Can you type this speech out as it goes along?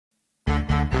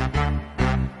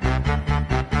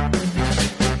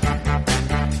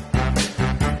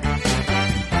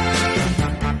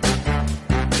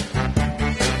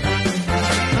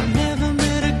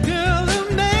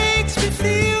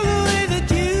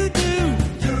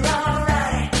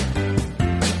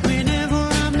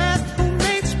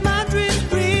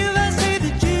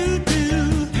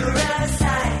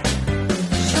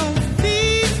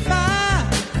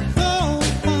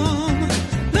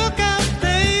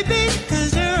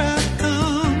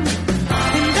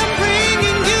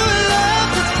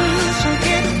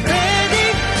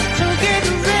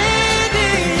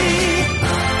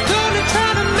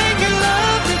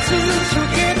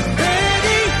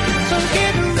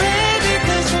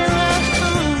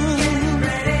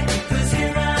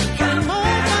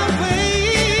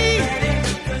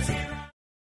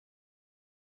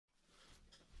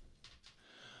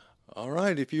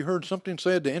right. If you heard something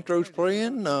said, the intro's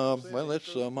playing. Well,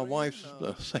 that's my wife's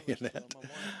saying that.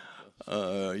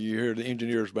 You hear the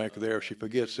engineers back there. She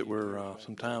forgets that we're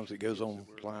sometimes it goes on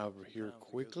live here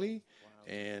quickly.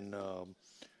 And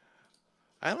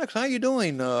Alex, how you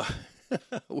doing?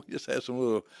 We just had some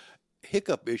little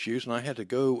hiccup issues, and I had to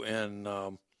go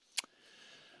and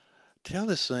tell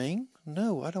this thing,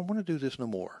 no, I don't want to do this no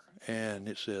more. And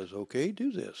it says, okay,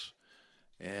 do this.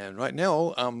 And right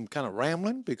now, I'm kind of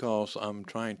rambling because I'm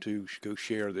trying to go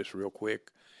share this real quick,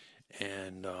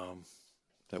 and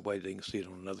that way they can see it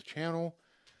on another channel.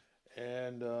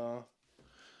 And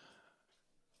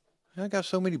I got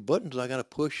so many buttons I got to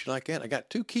push like that. I got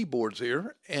two keyboards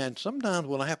here, and sometimes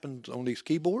what happens on these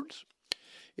keyboards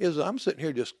is I'm sitting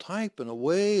here just typing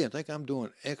away and think I'm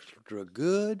doing extra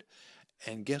good,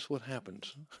 and guess what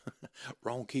happens?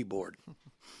 Wrong keyboard.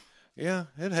 Yeah,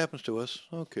 it happens to us.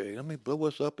 Okay, let me blow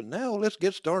us up, and now let's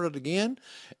get started again.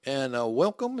 And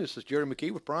welcome. This is Jerry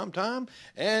McKee with Prime Time,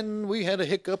 and we had a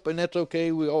hiccup, and that's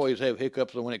okay. We always have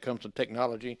hiccups when it comes to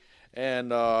technology.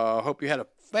 And I hope you had a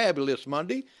fabulous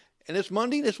Monday. And it's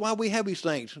Monday. That's why we have these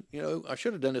things. You know, I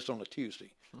should have done this on a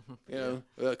Tuesday. You know,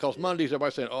 because Mondays,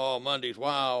 everybody's saying, "Oh, Mondays,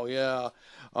 wow, yeah."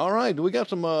 All right, we got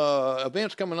some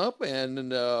events coming up,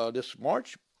 and this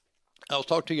March. I'll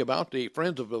talk to you about the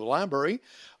Friends of the Library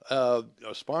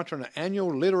sponsoring an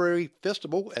annual literary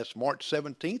festival. That's March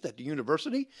 17th at the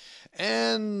university.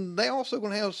 And they also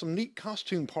going to have some neat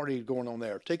costume parties going on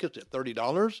there. Tickets at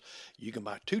 $30. You can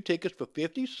buy 2 tickets for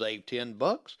 $50, save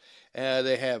 $10.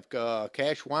 They have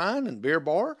cash wine and beer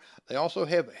bar. They also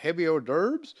have heavy hors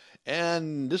d'oeuvres.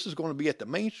 And this is going to be at the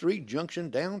Main Street Junction,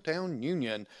 downtown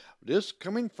Union, this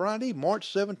coming Friday, March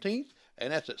 17th.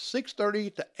 And that's at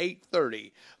 6:30 to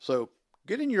 8:30. So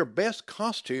get in your best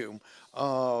costume.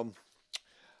 I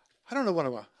don't know what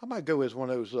I might go as one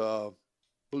of those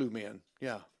blue men.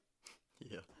 Yeah.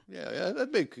 Yeah. Yeah,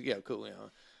 that'd be cool. Yeah.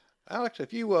 Alex,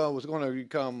 if you was going to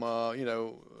come,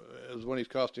 as one of these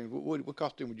costumes, what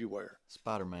costume would you wear?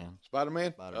 Spider-Man.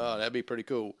 Spider-Man? Spider-Man. That'd be pretty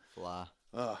cool. Fly.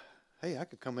 Hey, I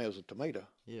could come as a tomato.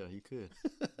 Yeah, you could.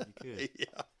 You could.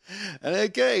 Yeah. And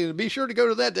okay, be sure to go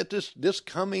to that this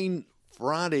coming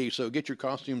Friday, so get your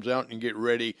costumes out and get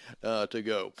ready to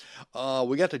go.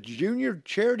 We got the Junior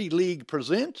Charity League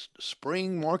presents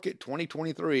Spring Market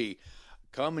 2023.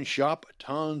 Come and shop.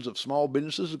 Tons of small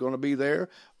businesses are going to be there.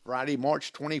 Friday,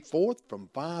 March 24th from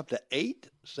 5 to 8.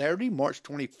 Saturday, March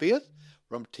 25th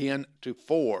from 10 to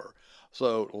 4.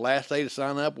 So last day to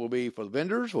sign up will be for the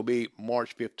vendors will be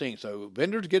March 15th. So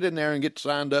vendors, get in there and get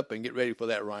signed up and get ready for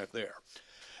that right there.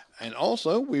 And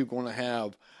also, we're going to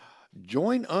have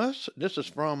join us. This is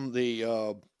from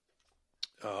the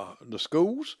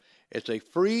schools. It's a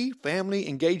free family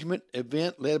engagement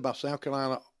event led by South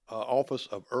Carolina Office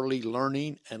of Early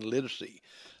Learning and Literacy.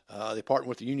 They partner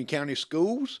with the Union County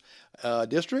Schools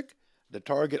District. The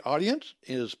target audience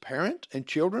is parents and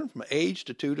children from age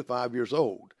to 2 to 5 years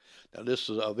old. Now, this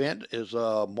event is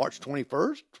March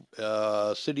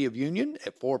 21st, City of Union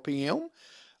at 4 p.m.,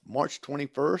 March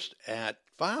 21st at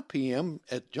 5 p.m.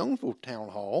 at Jonesville Town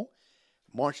Hall,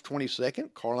 March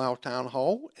 22nd, Carlisle Town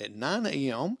Hall at 9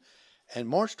 a.m., and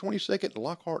March 22nd,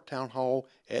 Lockhart Town Hall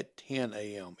at 10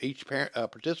 a.m. Each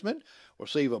participant will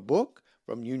receive a book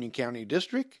from Union County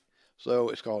District. So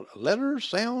it's called Letters,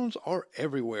 Sounds Are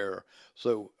Everywhere.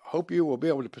 So hope you will be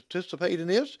able to participate in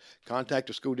this. Contact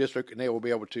the school district, and they will be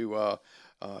able to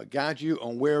guide you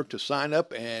on where to sign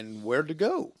up and where to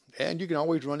go. And you can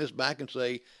always run this back and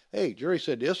say, hey, Jerry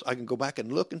said this. I can go back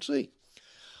and look and see.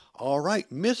 All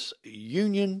right, Miss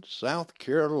Union, South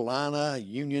Carolina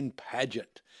Union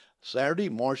Pageant. Saturday,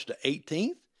 March the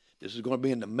 18th. This is going to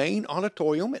be in the main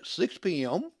auditorium at 6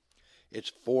 p.m.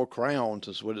 It's 4 crowns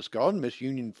is what it's called. Miss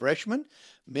Union Freshman,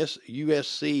 Miss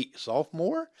USC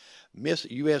Sophomore, Miss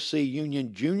USC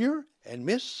Union Junior, and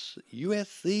Miss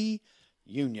USC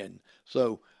Union.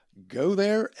 So go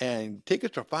there, and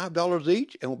tickets are $5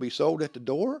 each and will be sold at the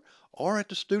door or at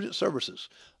the student services.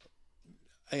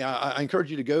 Hey, I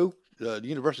encourage you to go. The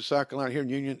University of South Carolina here in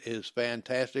Union is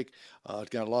fantastic. It's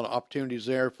got a lot of opportunities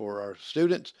there for our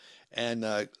students.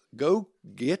 And go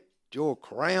get your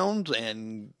crowns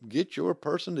and get your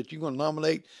person that you're going to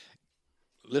nominate.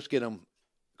 Let's get them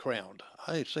crowned.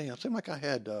 I seem like I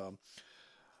had, they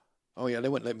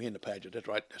wouldn't let me in the pageant. That's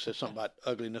right. They said something about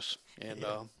ugliness. And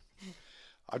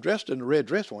I dressed in a red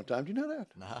dress one time. Did you know that?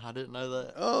 No, I didn't know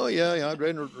that. Oh, yeah. I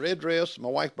dressed in a red dress. My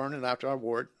wife burned it after I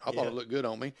wore it. I thought it looked good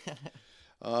on me.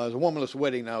 It was a womanless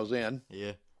wedding I was in.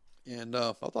 Yeah. And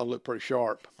I thought it looked pretty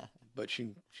sharp. But she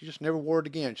just never wore it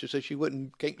again. She said she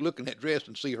can't look in that dress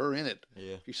and see her in it.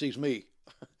 Yeah. She sees me.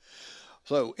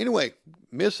 So anyway,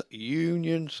 Miss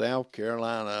Union, South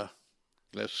Carolina.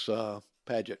 Let's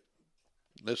pageant.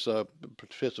 Let's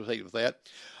participate with that.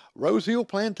 Rose Hill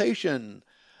Plantation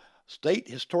State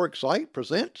Historic Site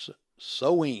presents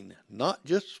sewing, not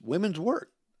just women's work.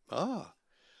 Ah,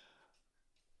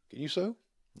 can you sew?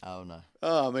 Oh no.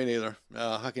 Oh, me neither.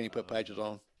 How can you put patches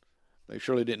on? They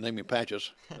surely didn't name me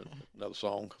Patches. Another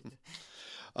song.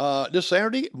 This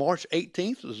Saturday, March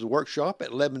 18th, is a workshop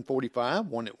at 11:45,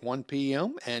 one at 1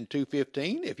 p.m. and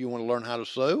 2:15 if you want to learn how to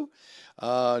sew.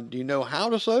 Do you know how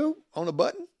to sew on a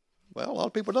button? Well, a lot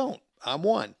of people don't. I'm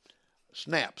one.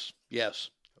 Snaps, yes.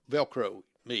 Velcro,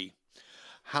 me.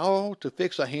 How to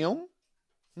fix a hem?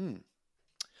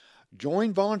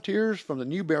 Join volunteers from the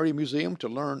Newberry Museum to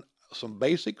learn some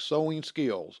basic sewing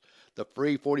skills. The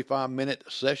free 45-minute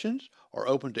sessions are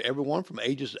open to everyone from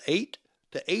ages 8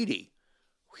 to 80.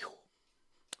 Whew.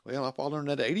 Well, I thought I learned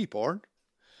that 80 part.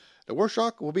 The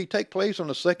workshop will take place on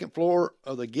the second floor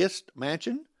of the guest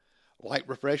mansion. Light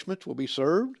refreshments will be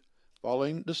served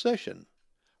following the session.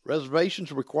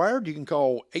 Reservations required. You can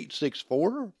call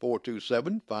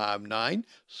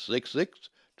 864-427-5966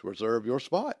 to reserve your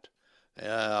spot.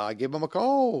 I give them a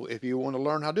call if you want to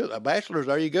learn how to do it. A bachelor's,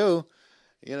 there you go.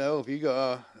 You know, if you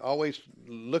always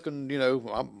looking,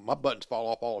 my buttons fall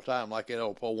off all the time, like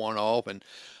it'll pull one off. And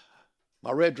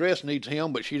my red dress needs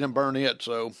hem, but she didn't burn it,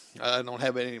 so I don't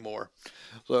have it anymore.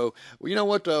 So, well, you know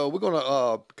what? We're going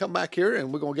to come back here,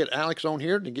 and we're going to get Alex on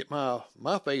here to get my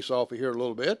face off of here a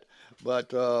little bit.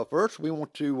 But first, we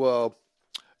want to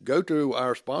go to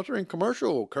our sponsoring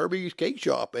commercial, Kirby's Cake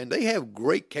Shop, and they have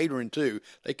great catering, too.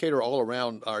 They cater all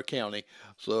around our county.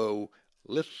 So,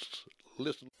 let's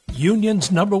listen.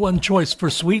 Union's #1 choice for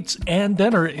sweets and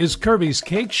dinner is Kirby's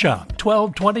Cake Shop,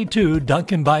 1222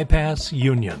 Duncan Bypass,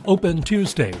 Union. Open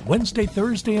Tuesday, Wednesday,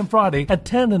 Thursday, and Friday at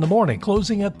 10 in the morning,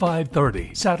 closing at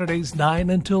 5:30. Saturdays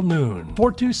 9 until noon.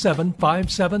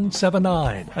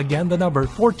 427-5779. Again, the number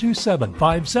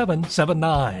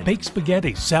 427-5779. Baked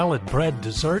spaghetti, salad, bread,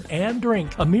 dessert, and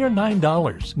drink, a mere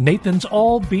 $9. Nathan's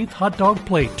all-beef hot dog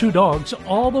plate, 2 dogs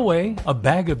all the way, a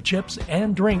bag of chips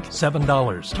and drink,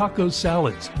 $7. Taco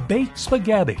salads, baked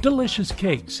spaghetti, delicious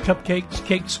cakes, cupcakes,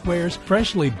 cake squares,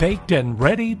 freshly baked and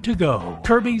ready to go.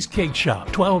 Kirby's Cake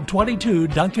Shop, 1222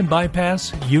 Duncan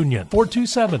Bypass, Union,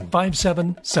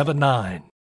 427-5779.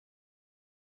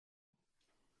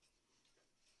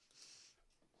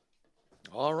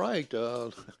 All right,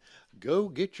 go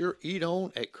get your eat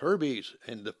on at Kirby's,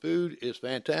 and the food is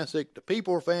fantastic. The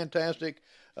people are fantastic.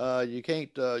 You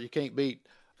can't beat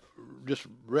just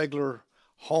regular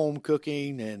home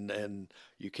cooking, and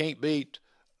you can't beat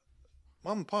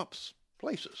mom and pop's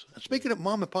places. And speaking of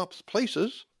mom and pop's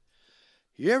places,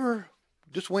 you ever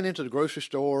just went into the grocery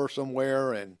store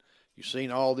somewhere and you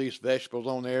seen all these vegetables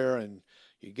on there, and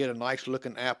you get a nice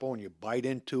looking apple and you bite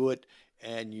into it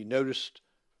and you noticed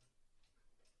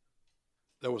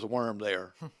there was a worm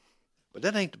there? But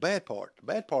that ain't the bad part. The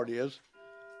bad part is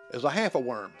a half a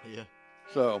worm. Yeah.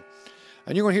 So,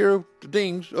 and you're going to hear the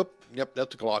dings. Oh, yep,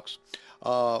 that's the clocks.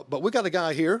 But we got a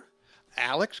guy here,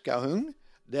 Alex Calhoun,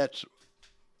 that's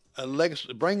a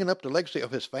legacy, bringing up the legacy of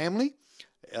his family,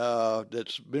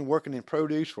 that's been working in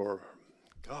produce for,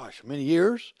 many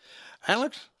years.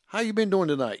 Alex, how you been doing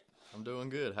tonight? I'm doing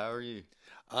good. How are you?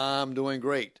 I'm doing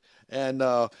great. And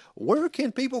where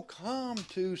can people come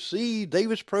to see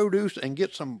Davis Produce and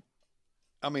get some?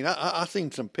 I mean, I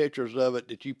seen some pictures of it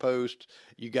that you post.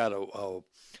 You got a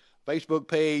Facebook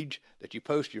page that you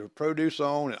post your produce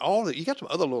on, and all that. You got some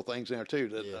other little things in there too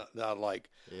that I like.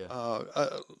 Yeah.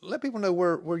 Let people know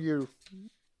where you're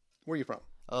from.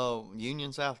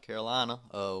 Union, South Carolina.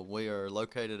 We are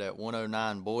located at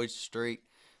 109 Boyd Street,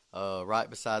 right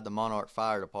beside the Monarch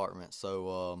Fire Department.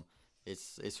 So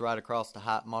it's right across the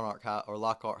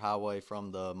Lockhart Highway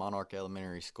from the Monarch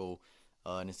Elementary School,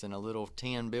 and it's in a little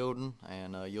tin building,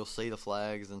 and you'll see the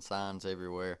flags and signs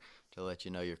everywhere to let you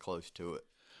know you're close to it.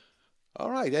 All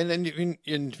right, and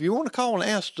if you want to call and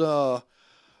ask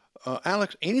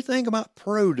Alex anything about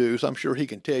produce, I'm sure he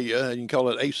can tell you. You can call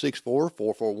it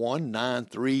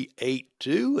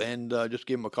 864-441-9382, and just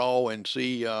give him a call and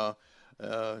see,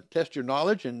 test your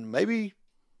knowledge, and maybe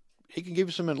he can give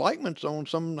you some enlightenments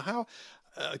on how.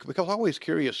 Because I'm always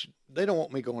curious, they don't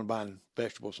want me going buying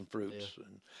vegetables and fruits,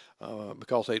 and,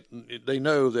 because they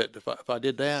know that if I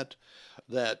did that.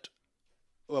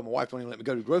 Well, my wife don't even let me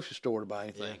go to the grocery store to buy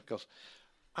anything, because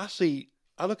I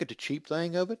look at the cheap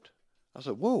thing of it. I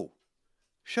said, whoa,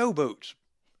 showboats.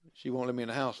 She won't let me in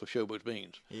the house with showboats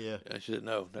beans. Yeah. And she said,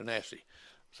 no, they're nasty.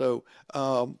 So,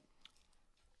 what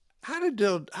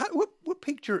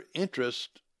piqued your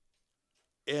interest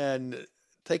in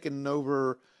taking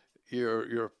over,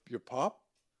 your pop.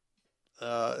 Tell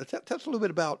us a little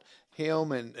bit about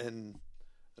him and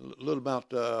a little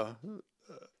about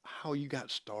how you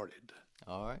got started.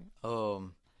 All right.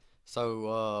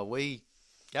 So we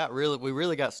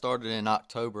really got started in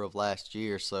October of last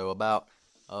year. So about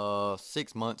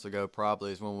 6 months ago,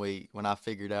 probably is when I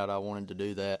figured out I wanted to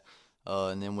do that,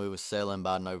 and then we was selling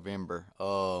by November.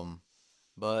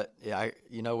 But yeah,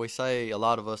 we say a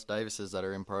lot of us Davises that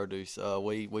are in produce,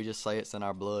 we just say it's in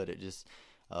our blood.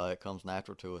 It comes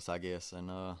natural to us, I guess. And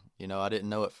I didn't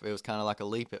know if it was kind of like a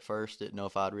leap at first. Didn't know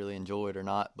if I'd really enjoy it or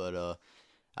not, but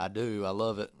I do. I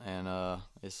love it, and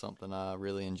it's something I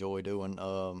really enjoy doing.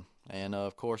 And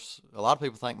of course, a lot of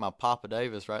people think my Papa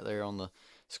Davis right there on the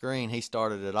screen, he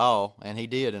started it all, and he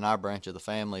did in our branch of the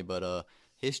family. But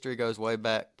history goes way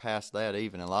back past that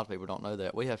even. And a lot of people don't know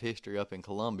that. We have history up in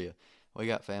Columbia. We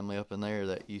got family up in there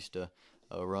that used to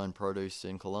run produce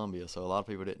in Columbia, so a lot of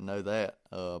people didn't know that.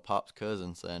 Pop's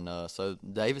cousins, and so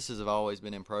Davises have always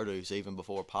been in produce even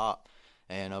before Pop,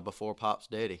 and before Pop's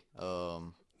daddy.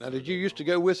 Now, did you used to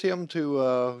go with him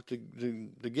to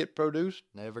get produce?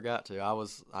 Never got to. I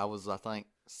was I think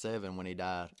 7 when he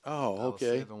died. Oh, I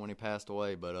okay. was 7 when he passed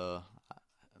away, but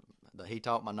he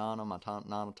taught my nana. My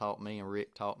nana taught me, and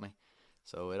Rick taught me.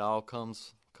 So it all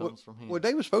comes from him. Well,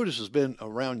 Davis Produce has been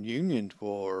around Union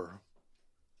for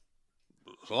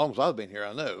as long as I've been here.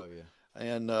 I know. Oh yeah.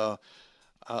 And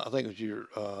I think it was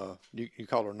you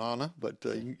call her Nana, but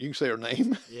you can say her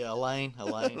name. Yeah, Elaine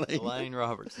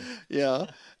Robertson. Yeah,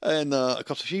 and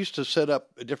because she used to set up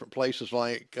at different places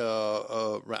like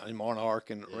around in Monarch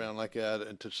and around like that,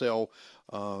 and to sell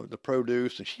the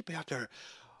produce, and she'd be out there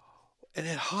in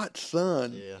that hot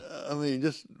sun. Yeah. I mean,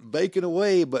 just baking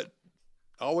away, but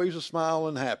always a smile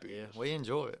and happy. Yeah, we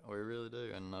enjoy it. We really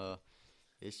do, and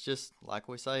it's just like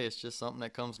we say. It's just something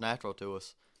that comes natural to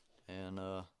us, and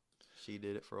she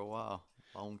did it for a while,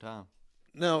 long time.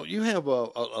 Now, you have a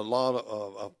lot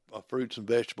of fruits and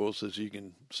vegetables, as you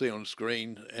can see on the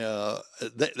screen.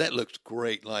 That looks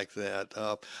great like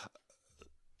that.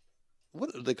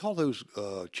 What do they call those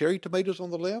cherry tomatoes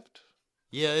on the left?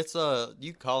 Yeah, it's I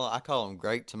call them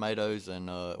grape tomatoes and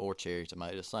or cherry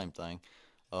tomatoes, same thing.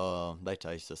 They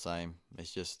taste the same.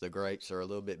 It's just the grapes are a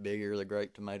little bit bigger. The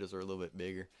grape tomatoes are a little bit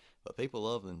bigger, but people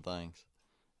love them things.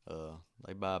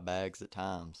 They buy bags at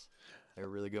times. They're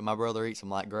really good. My brother eats them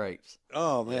like grapes.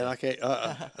 Oh man, I can't.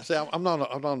 See, I'm not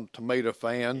a tomato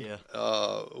fan. Yeah.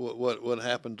 What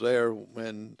happens there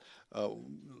when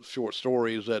short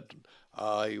story is that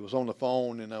he was on the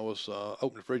phone and I was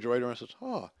opening the refrigerator and I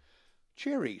said,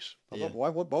 cherries. Yeah. My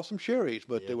wife bought some cherries,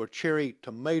 but they were cherry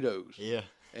tomatoes. Yeah.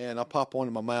 And I popped one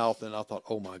in my mouth, and I thought,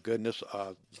 "Oh my goodness!"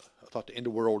 I thought the end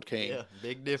of the world came. Yeah,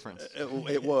 big difference.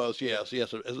 It was, yes.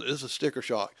 It's a sticker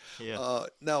shock. Yeah.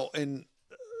 Now, in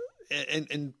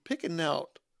picking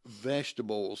out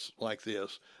vegetables like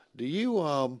this, do you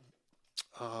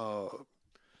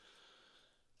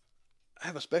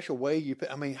have a special way you pick?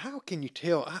 I mean, how can you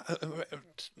tell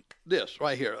this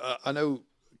right here? I know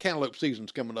cantaloupe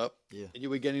season's coming up. Yeah. And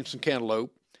you'll be getting some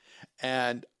cantaloupe,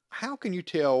 and how can you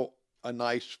tell a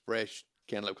nice fresh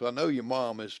cantaloupe? Because I know your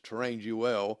mom has trained you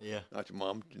well. Yeah. Not your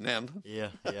mom, your Nana. Yeah.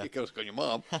 You goes call your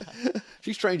mom.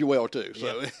 She's trained you well too.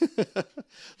 So,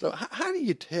 so how do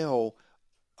you tell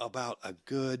about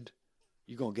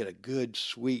you're gonna get a good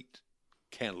sweet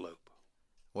cantaloupe?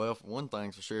 Well, for one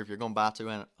thing's for sure, if you're gonna buy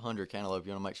 200 cantaloupe,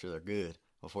 you want to make sure they're good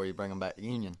before you bring them back to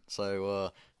Union.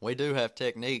 So we do have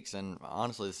techniques, and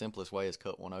honestly, the simplest way is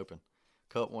cut one open.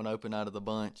 Cut one open out of the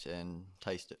bunch and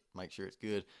taste it. Make sure it's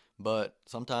good. But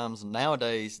sometimes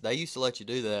nowadays, they used to let you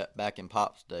do that back in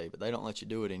Pop's day, but they don't let you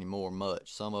do it anymore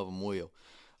much. Some of them will.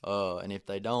 And if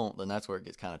they don't, then that's where it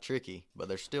gets kind of tricky. But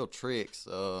there's still tricks.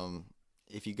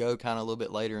 If you go kind of a little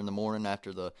bit later in the morning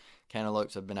after the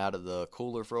cantaloupes have been out of the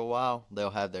cooler for a while, they'll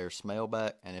have their smell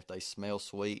back. And if they smell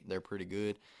sweet, they're pretty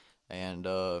good. And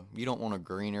you don't want a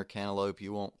greener cantaloupe.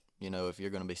 You want, if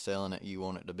you're going to be selling it, you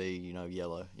want it to be,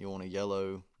 yellow. You want a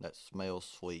yellow that smells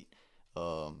sweet.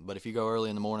 But if you go early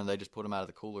in the morning, they just put them out of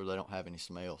the cooler. They don't have any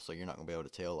smell, so you're not going to be able to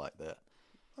tell like that.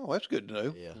 Oh, that's good to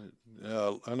know.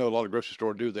 Yeah. I know a lot of grocery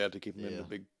stores do that to keep them in the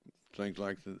big things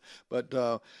like that.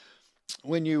 But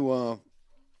when you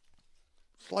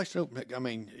slice it open, I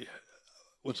mean,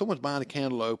 when someone's buying a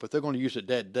cantaloupe, if they're going to use it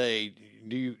that day,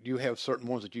 do you have certain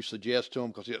ones that you suggest to them?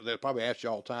 Because they'll probably ask you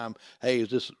all the time, "Hey, is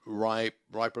this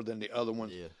riper than the other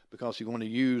ones?" Yeah. Because you're going to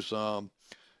use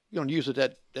it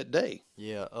that day.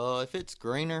 Yeah. If it's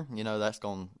greener, that's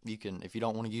you can, if you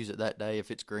don't want to use it that day, if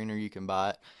it's greener, you can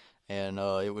buy it, and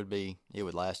it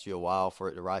would last you a while for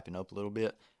it to ripen up a little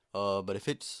bit. But if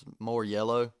it's more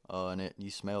yellow and you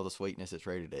smell the sweetness, it's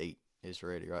ready to eat. it's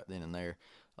ready right then and there.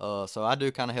 So I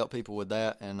do kind of help people with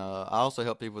that, and I also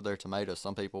help people with their tomatoes.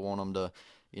 Some people want them to,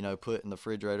 put in the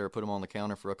refrigerator, or put them on the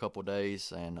counter for a couple of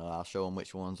days, and I'll show them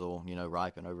which ones will,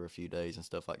 ripen over a few days and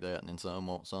stuff like that. And then some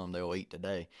want some they'll eat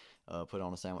today, put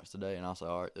on a sandwich today, and I'll say,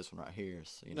 all right, this one right here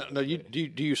is, Now, do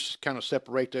you kind of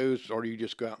separate those, or do you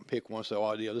just go out and pick one and say,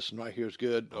 oh, yeah, this one right here is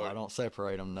good? Oh, Or, I don't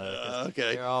separate them, no. 'Cause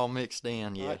okay. they're all mixed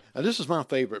in, yeah. Right. Now, this is my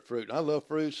favorite fruit. I love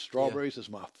fruits. Strawberries is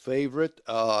my favorite.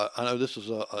 I know this is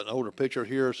an older picture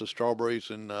here. It's the strawberries,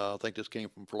 and I think this came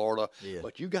from Florida. Yeah.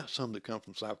 But you got some that come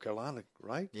from South Carolina,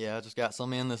 right? Yeah, I just got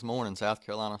some in this morning, South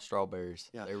Carolina strawberries.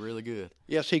 Yeah. They're really good.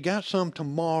 Yes, he got some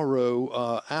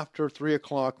tomorrow after 3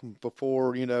 o'clock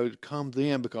before, come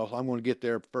then because I'm going to get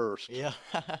there first. Yeah.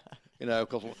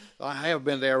 Because I have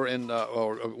been there and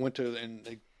or went to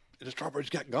and the strawberries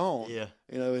got gone. Yeah.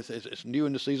 It's new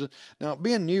in the season. Now,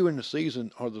 being new in the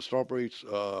season, are the strawberries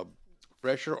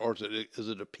fresher, or is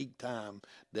it a peak time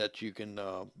that you can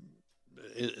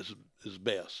is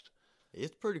best?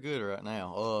 It's pretty good right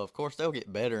now. Of course, they'll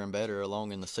get better and better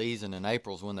along in the season, and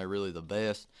April's when they're really the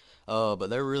best. But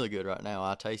they're really good right now.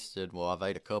 I've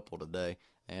ate a couple today,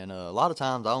 and a lot of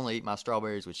times I only eat my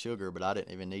strawberries with sugar, but I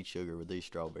didn't even need sugar with these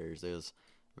strawberries. It was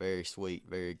very sweet,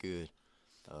 very good,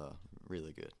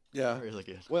 really good. Yeah, really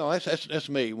good. Well, that's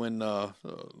me when.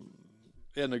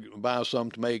 And buy some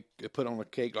to put on a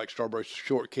cake like strawberry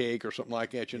shortcake or something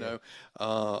like that.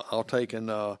 I'll take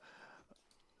and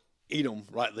eat them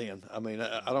right then. I mean,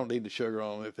 I don't need the sugar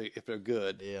on them if they're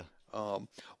good. Yeah.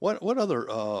 What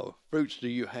other fruits do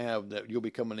you have that you'll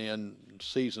be coming in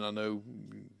season? I know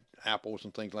apples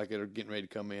and things like that are getting ready to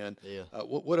come in. Yeah.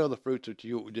 What other fruits that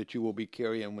you will be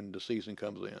carrying when the season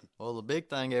comes in? Well, the big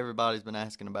thing everybody's been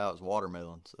asking about is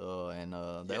watermelons,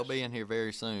 and they'll be in here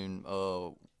very soon.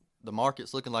 The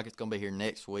market's looking like it's going to be here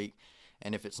next week,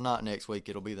 and if it's not next week,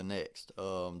 it'll be the next.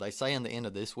 They say in the end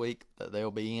of this week that they'll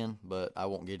be in, but I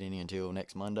won't get any until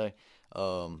next Monday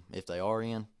if they are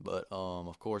in. But,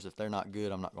 of course, if they're not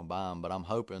good, I'm not going to buy them. But I'm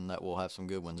hoping that we'll have some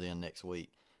good ones in next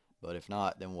week. But if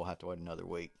not, then we'll have to wait another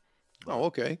week. But, oh,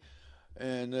 okay.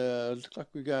 And it looks like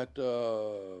we got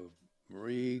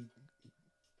Marie.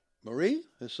 Marie,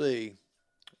 let's see.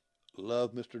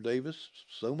 Love Mr. Davis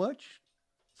so much.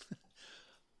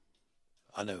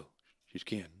 I know. She's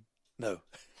Ken. No.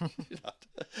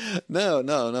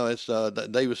 No. It's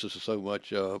Davis is so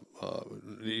much. You've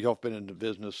been in the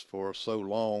business for so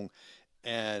long,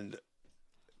 and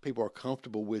people are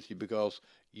comfortable with you because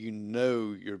you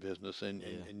know your business and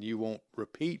you won't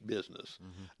repeat business.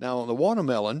 Mm-hmm. Now, on the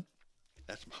watermelon,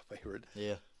 that's my favorite.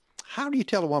 Yeah. How do you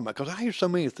tell a watermelon? Because I hear so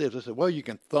many things. I said, well, you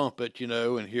can thump it,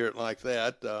 and hear it like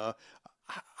that.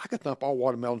 I could thump all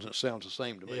watermelons and it sounds the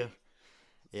same to me. Yeah.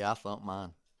 Yeah, I thump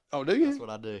mine. Oh, do you? That's what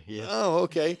I do, yeah. Oh,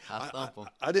 okay. I thump them.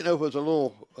 I didn't know if it was a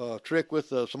little trick with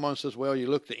someone says, well, you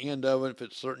look at the end of it, if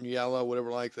it's certain yellow,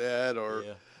 whatever like that, or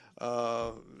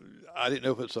I didn't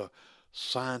know if it's a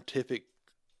scientific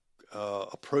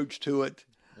approach to it.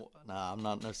 Well, nah, I'm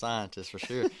not no scientist for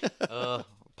sure.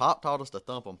 Pop taught us to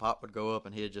thump them. Pop would go up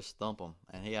and he'd just thump them,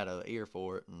 and he had an ear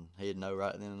for it, and he'd know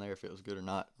right then and there if it was good or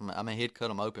not. I mean, he'd cut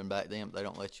them open back then, but they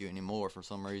don't let you anymore for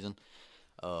some reason.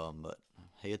 But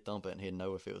he'd thump it and he'd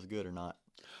know if it was good or not.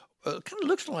 Well, it kind of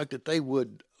looks like that they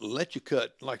would let you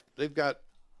cut, like they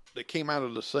came out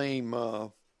of the same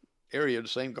area, the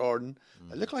same garden.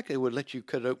 Mm-hmm. It looked like they would let you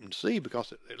cut it open and see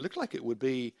because it looked like it would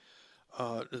be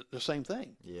the same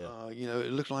thing. Yeah.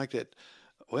 It looks like that,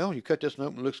 well, you cut this one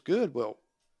open, it looks good. Well,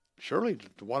 surely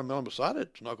the watermelon beside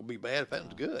it's not going to be bad if that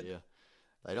one's good. Yeah.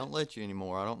 They don't let you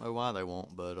anymore. I don't know why they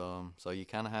won't, but so you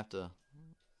kind of have to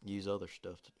use other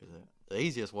stuff to do that. The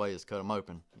easiest way is cut them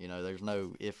open. There's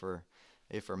no if or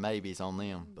maybes on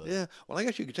them. But yeah, well, I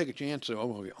guess you could take a chance. So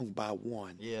I'm going to buy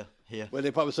one. Yeah. Well, they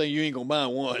probably say you ain't going to buy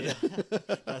one. Yeah.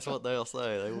 That's what they'll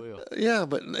say. They will. Yeah,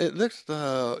 but it looks,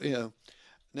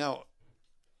 Now,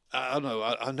 I don't know.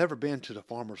 I've never been to the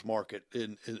farmers market.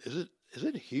 Is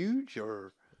it huge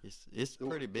or? It's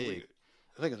pretty big.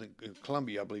 I think it's in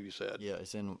Columbia, I believe you said. Yeah,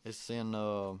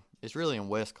 it's really in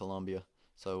West Columbia.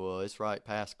 So it's right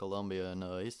past Columbia, and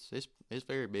it's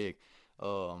very big,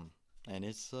 and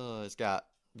it's got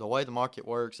the way the market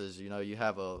works is you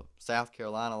have a South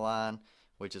Carolina line,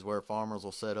 which is where farmers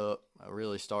will set up. It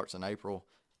really starts in April.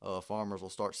 Farmers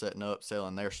will start setting up,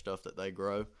 selling their stuff that they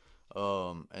grow,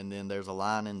 and then there's a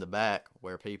line in the back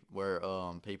where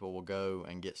people will go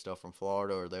and get stuff from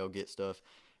Florida, or they'll get stuff.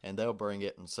 And they'll bring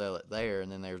it and sell it there.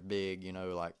 And then there's big,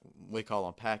 like we call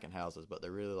them packing houses, but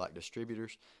they're really like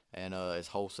distributors. And it's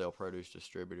wholesale produce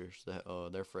distributors.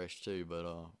 They're fresh too, but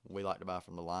we like to buy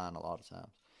from the line a lot of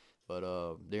times.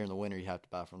 But during the winter, you have to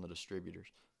buy from the distributors.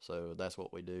 So that's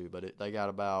what we do. But they got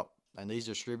about, and these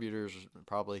distributors,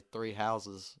 probably three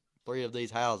of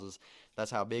these houses,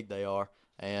 that's how big they are.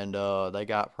 And they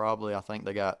got probably, I think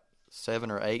they got 7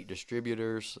 or 8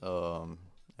 distributors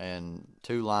and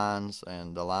 2 lines,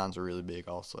 and the lines are really big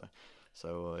also.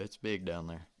 So it's big down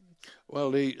there.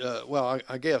 Well,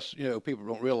 I guess people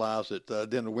don't realize that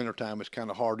during the wintertime it's kind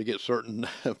of hard to get certain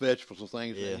vegetables and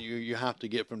things, Yeah. and you have to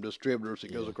get from distributors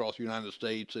that goes across the United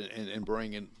States and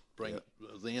bring them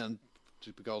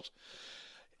just because,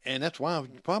 and that's why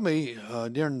probably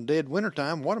during the dead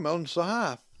wintertime watermelon's so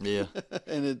high. Yeah.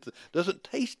 And it doesn't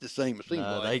taste the same. It seems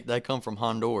like they come from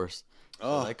Honduras.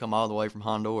 Oh. So they come all the way from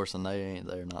Honduras, and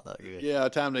they're not that good. Yeah,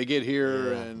 time they get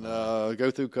here and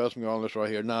go through customs and all this right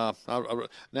here. Now,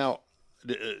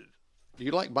 do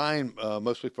you like buying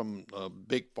mostly from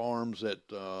big farms that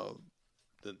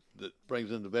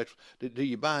brings in the vegetables? Do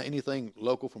you buy anything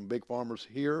local from big farmers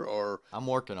here, or? I'm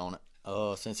working on it.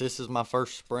 Since this is my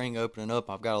first spring opening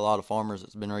up, I've got a lot of farmers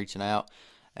that's been reaching out,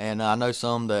 and I know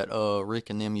some that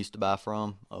Rick and them used to buy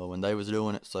from when they was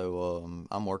doing it. So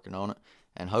I'm working on it.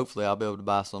 And hopefully I'll be able to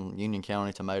buy some Union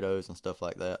County tomatoes and stuff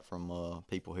like that from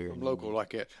people here. From local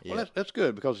like that. Yeah. Well, that's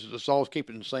good because it's always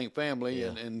keeping the same family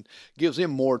Yeah. and gives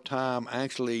them more time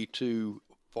actually to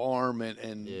farm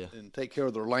and take care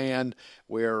of their land,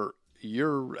 where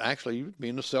you're actually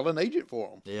being a selling agent for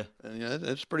them. Yeah. And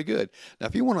that's pretty good. Now,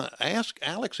 if you want to ask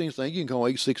Alex anything, you can call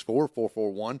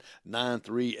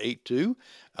 864-441-9382.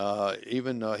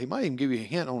 He might even give you a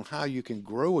hint on how you can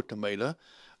grow a tomato.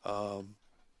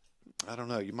 I don't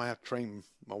know. You might have to train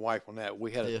my wife on that.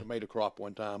 We had a tomato crop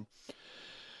one time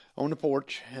on the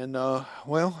porch, and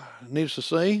needless to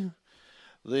say,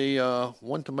 the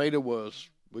one tomato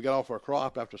we got off our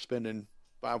crop after spending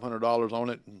 $500 on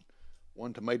it, and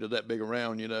one tomato that big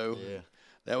around, Yeah.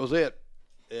 that was it.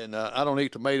 And I don't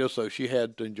eat tomatoes, so she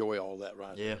had to enjoy all that,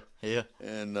 right? Yeah. Yeah.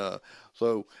 And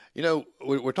so,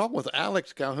 we're talking with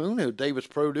Alex Calhoun of Davis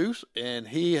Produce, and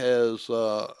he has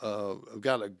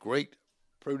got a great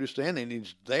produce stand, and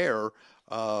he's there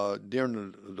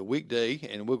during the weekday,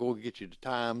 and we're going to get you the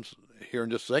times here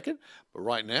in just a second. But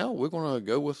right now, we're going to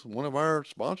go with one of our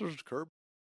sponsors, Kirby.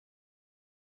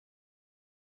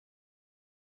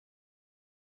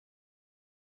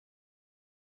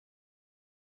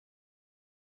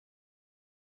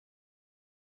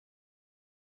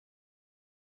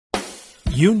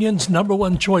 Union's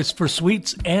 #1 choice for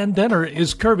sweets and dinner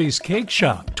is Kirby's Cake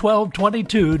Shop,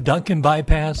 1222 Duncan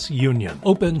Bypass, Union.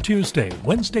 Open Tuesday,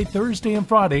 Wednesday, Thursday, and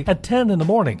Friday at 10 in the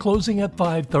morning, closing at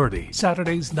 5:30.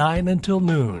 Saturdays 9 until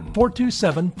noon.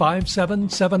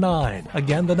 427-5779.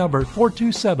 Again, the number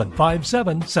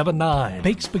 427-5779.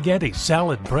 Baked spaghetti,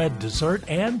 salad, bread, dessert,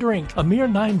 and drink, a mere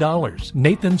 $9.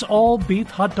 Nathan's all-beef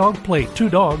hot dog plate, 2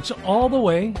 dogs all the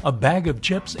way, a bag of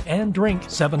chips and drink,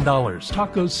 $7.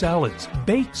 Taco salads,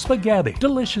 baked spaghetti,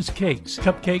 delicious cakes,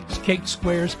 cupcakes, cake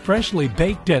squares, freshly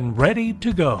baked and ready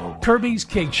to go. Kirby's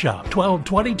Cake Shop,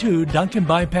 1222 Duncan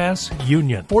Bypass,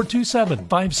 Union,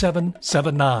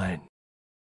 427-5779.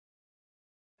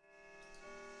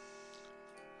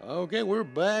 Okay, we're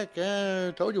back.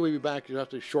 Told you we'd be back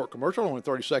after a short commercial, only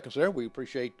 30 seconds there. We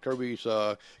appreciate Kirby's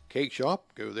Cake Shop.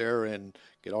 Go there and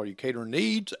get all your catering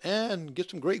needs and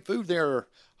get some great food there,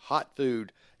 hot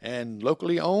food, and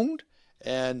locally owned.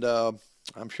 And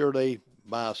I'm sure they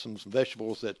buy some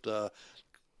vegetables that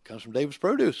comes from Davis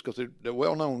Produce because they're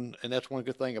well known, and that's one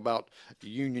good thing about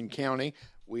Union County.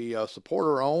 We support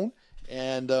our own,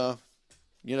 and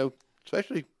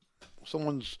especially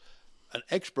someone's an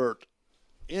expert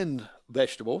in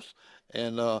vegetables,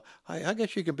 and I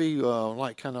guess you could be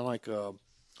what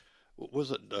was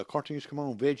it? Cartoons come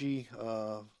on, Veggie.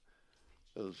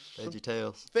 Veggie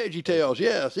Tales. Veggie Tales,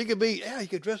 yes. You could be. Yeah, you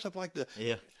could dress up like the.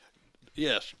 Yeah.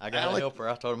 Yes. I got a helper.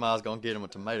 I told him I was going to get him a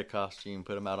tomato costume,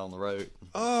 put him out on the road.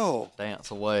 Oh.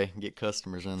 Dance away, get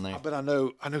customers in there. I bet I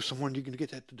know someone you can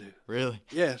get that to do. Really?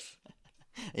 Yes.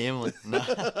 Emily. No.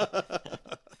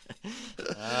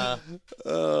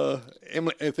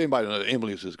 Emily, if anybody knows,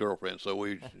 Emily's his girlfriend, so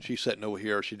she's sitting over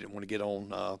here. She didn't want to get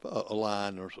on a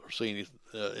line or see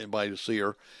anybody to see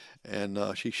her, and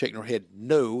she's shaking her head.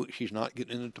 No, she's not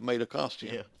getting in a tomato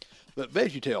costume. Yeah. But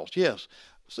Veggie Tales, yes.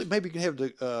 So maybe you can have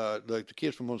the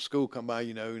kids from school come by,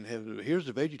 and have here's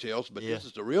the Veggie Tales, but this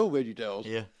is the real Veggie Tales.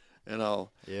 Yeah. And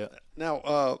all. Yeah.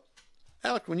 Now,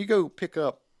 Alex, when you go pick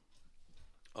up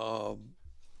the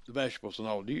vegetables and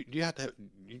all, do you have to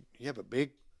you have a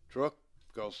big truck?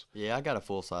 Because yeah, I got a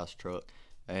full size truck,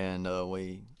 and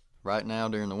right now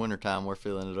during the wintertime we're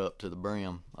filling it up to the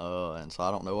brim, and so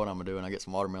I don't know what I'm gonna do when I get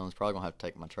some watermelons. Probably gonna have to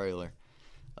take my trailer.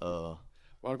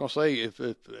 Well, I was gonna say if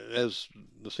as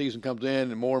the season comes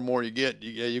in and more you get,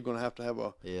 you're gonna have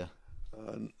a Yeah.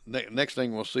 next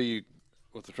thing we'll see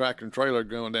with the tractor and trailer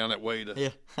going down that way to,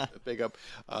 Yeah. to pick up.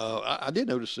 I did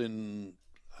notice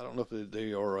I don't know if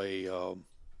they are a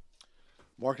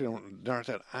market on down at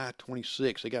that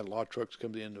I-26. They got a lot of trucks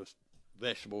coming in with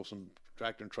vegetables and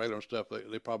tractor and trailer and stuff.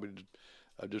 They probably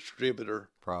a distributor.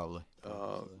 Probably.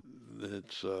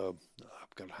 It's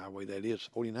I've got a highway that is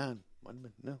 49. Might have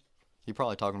been no. You're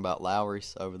probably talking about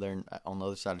Lowry's over there on the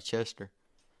other side of Chester.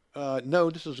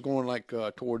 No, this is going like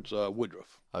towards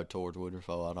Woodruff. Oh, towards Woodruff.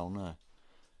 Oh, I don't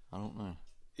know.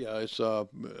 Yeah, it's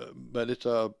but it's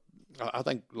I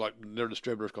think like they're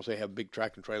distributors because they have big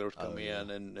tractor trailers come in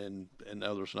and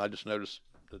others, and I just noticed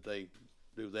that they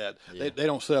do that. Yeah. They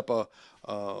don't set up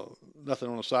nothing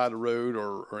on the side of the road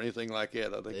or anything like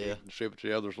that. I think they distribute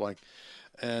to others like.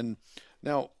 And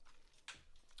now,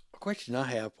 a question I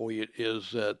have for you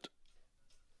is that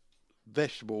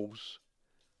vegetables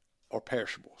are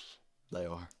perishables. They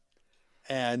are.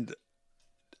 And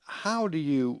how do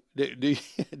you do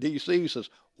you see? He says,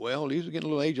 well, these are getting a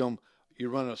little age on them. You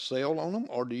run a sale on them,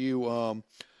 or do you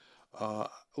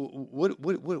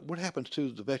what happens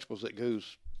to the vegetables that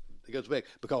goes back?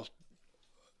 Because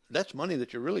that's money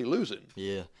that you're really losing.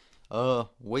 Yeah.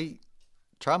 We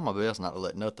try my best not to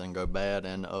let nothing go bad,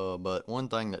 and but one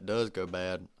thing that does go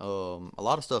bad, a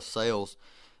lot of stuff sells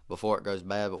before it goes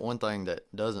bad, but one thing that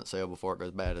doesn't sell before it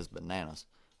goes bad is bananas.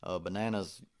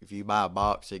 Bananas, if you buy a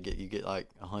box, you get like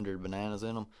 100 bananas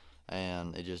in them,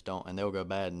 and it just don't, and they'll go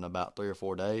bad in about 3 or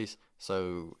 4 days.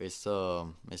 So it's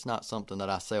not something that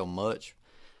I sell much,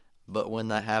 but when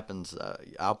that happens,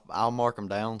 I'll mark them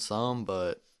down some,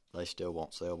 but they still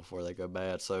won't sell before they go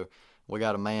bad. So we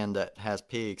got a man that has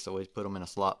pigs, so we put them in a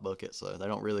slot bucket, so they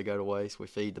don't really go to waste. We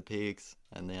feed the pigs,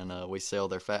 and then we sell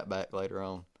their fat back later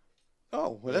on.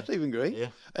 Oh, well, that's even great. Yeah.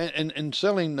 And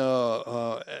selling,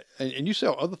 and you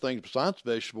sell other things besides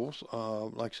vegetables,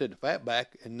 like I said, the fat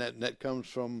back, and that comes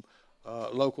from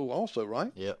local also,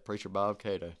 right? Yeah, Preacher Bob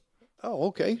Cato. Oh,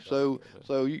 okay. So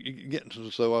you get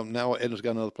now Edna's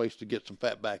got another place to get some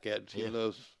fat back at. She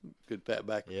loves good fat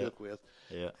back to cook with.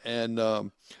 Yeah. And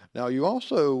now you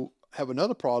also have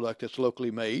another product that's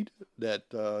locally made that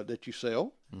you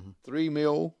sell.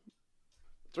 Mm-hmm.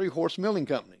 3-horse milling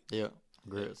company. Yeah.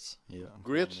 Grits. Yeah.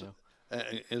 Grits. Yeah.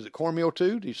 Is it cornmeal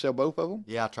too? Do you sell both of them?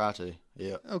 Yeah, I try to.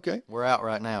 Yeah. Okay. We're out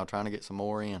right now trying to get some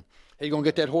more in. Hey, you gonna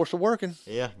get that horse to working?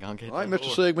 Yeah, gonna get. All right, that Mr.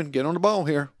 horse. Sigmund, get on the ball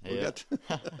here. Yeah.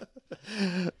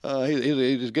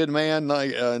 He's a good man,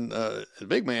 and a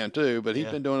big man too. But he's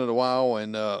been doing it a while,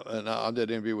 and I did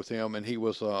an interview with him, and he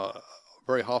was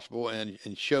very hospitable and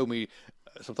showed me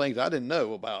some things I didn't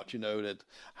know about. That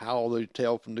how they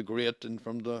tell from the grit and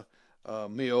from the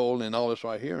meal and all this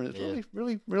right here, and it's really,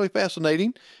 really, really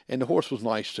fascinating. And the horse was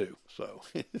nice too, so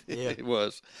it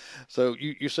was. So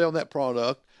you sell that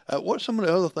product. What's some of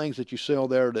the other things that you sell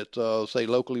there that say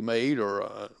locally made,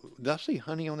 or did I see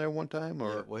honey on there one time?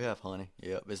 Or yeah, we have honey.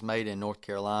 Yep, it's made in North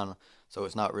Carolina, so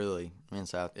it's not really in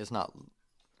South. It's not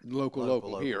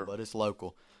local here, but it's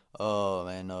local.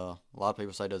 And a lot of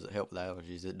people say, does it help with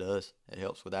allergies? It does. It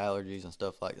helps with allergies and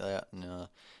stuff like that. And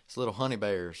it's little honey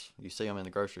bears. You see them in the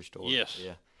grocery store. Yes.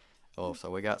 Yeah. Oh, so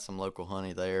we got some local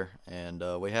honey there, and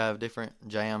we have different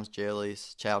jams,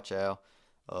 jellies, chow chow,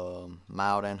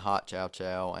 mild and hot chow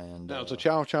chow, and now so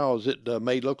chow chow, is it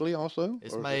made locally also?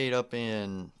 It's made up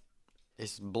in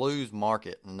it's Blues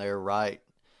Market, and they're right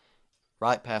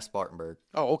past Spartanburg.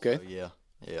 Oh, okay. So,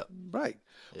 yeah. Right.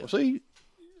 Yeah. Well, see,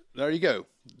 there you go.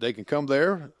 They can come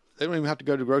there. They don't even have to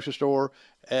go to the grocery store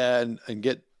and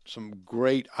get some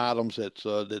great items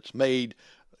that's made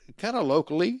kind of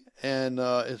locally, and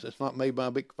it's not made by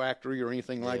a big factory or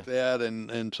anything like that,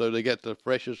 and so they get the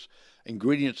freshest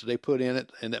ingredients that they put in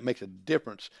it, and that makes a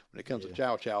difference when it comes to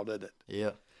chow chow, doesn't it?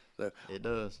 Yeah. So, it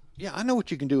does. Yeah, I know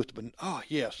what you can do with the oh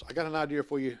yes, I got an idea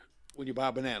for you when you buy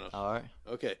bananas. All right.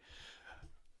 Okay.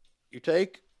 You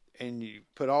take and you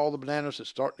put all the bananas that's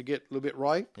starting to get a little bit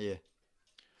ripe. Yeah.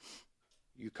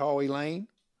 You call Elaine,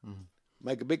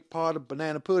 make a big pot of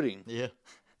banana pudding. Yeah.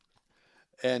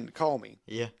 And call me.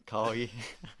 Yeah, call you.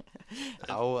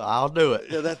 I'll do it.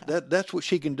 Yeah, that's what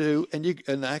she can do, and you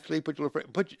and actually put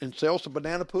and sell some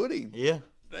banana pudding. Yeah.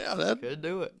 Yeah, that could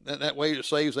do it. That way it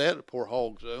saves that poor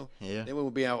hogs though. Yeah. Then we'll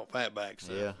be out fat backs.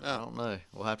 So. Yeah. I don't know.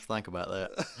 We'll have to think about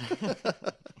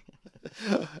that.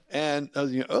 And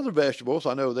other vegetables,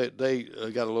 I know that they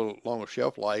got a little longer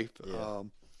shelf life. Yeah.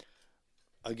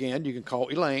 Again, you can call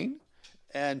Elaine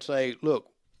and say, look,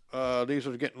 these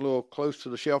are getting a little close to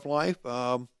the shelf life.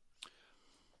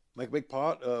 Make a big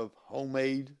pot of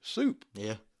homemade soup.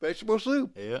 Yeah. Vegetable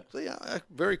soup. Yeah. See,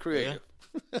 very creative.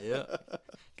 Yeah.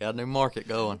 Got a new market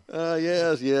going.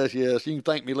 Yes. You can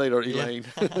thank me later, Yeah. Elaine.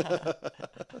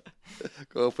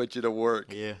 Go put you to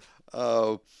work. Yeah.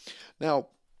 Uh, Now,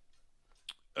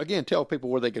 again, tell people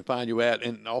where they can find you at,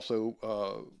 and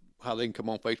also how they can come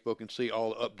on Facebook and see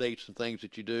all the updates and things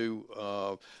that you do.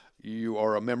 You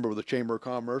are a member of the Chamber of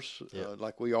Commerce, Yep.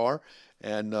 like we are,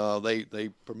 and they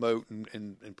promote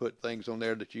and put things on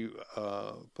there that you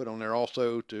put on there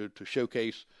also to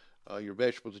showcase your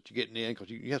vegetables that you're getting in,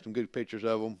 because you have some good pictures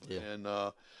of them,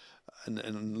 Yeah.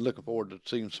 and looking forward to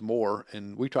seeing some more.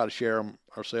 And we try to share them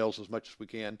ourselves as much as we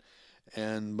can.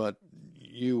 But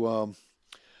you.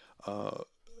 Uh,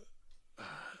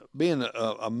 Being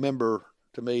a member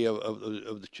to me of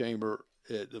the chamber,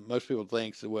 most people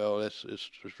think that, well, it's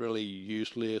really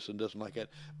useless and doesn't like that,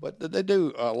 but they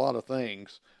do a lot of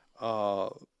things uh,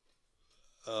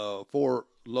 for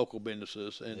local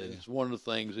businesses, and Yeah. it's one of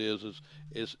the things is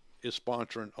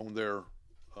sponsoring on their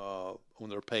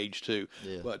page too.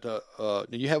 Yeah. But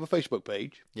you have a Facebook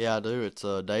page. Yeah, I do. It's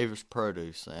Davis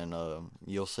Produce, and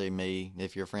you'll see me,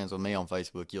 if you're friends with me on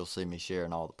Facebook, you'll see me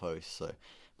sharing all the posts. So,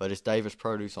 but it's Davis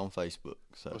Produce on Facebook.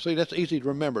 So, Well, see, that's easy to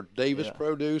remember. Davis Yeah.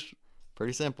 Produce.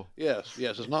 pretty simple. Yes.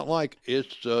 It's not like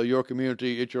it's your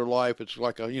community, it's your life. It's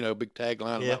like a big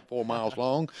tagline Yeah. about 4 miles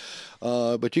long,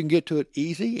 but you can get to it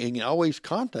easy, and you always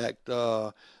contact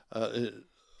either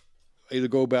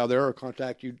go by there or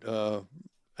contact you,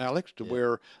 Alex, to Yeah.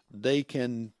 where they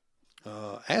can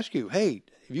ask you, hey,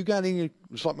 have you got any?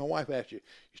 It's like my wife asked you,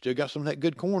 you still got some of that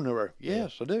good corn over?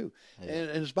 Yes, I do, Yeah.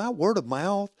 and it's by word of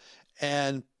mouth,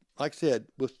 and like I said,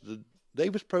 with the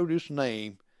Davis Produce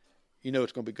name,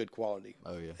 it's going to be good quality.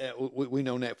 Oh, yeah. We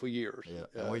known that for years. Yeah,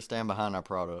 and we stand behind our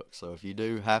product. So if you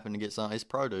do happen to get something, it's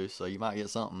produce, so you might get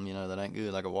something, that ain't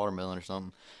good, like a watermelon or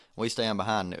something. We stand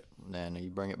behind it, and you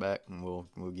bring it back, and we'll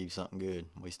give you something good.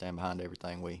 We stand behind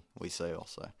everything we sell.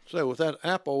 So with that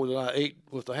apple that I ate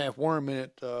with the half worm in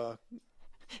it,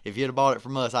 If you'd have bought it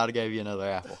from us, I'd have gave you another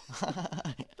apple.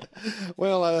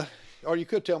 well, or you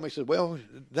could tell me, said, well,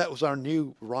 that was our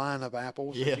new line of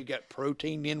apples. Yeah. You got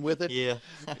protein in with it. Yeah.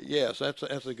 Yes, that's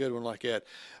a good one like that.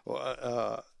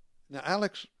 Well, now,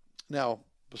 Alex,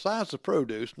 besides the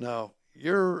produce, now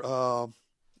you're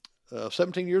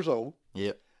 17 years old.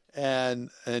 Yep. And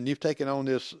you've taken on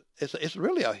this. It's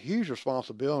really a huge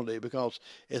responsibility, because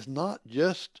it's not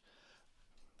just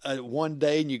one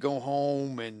day and you go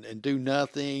home and do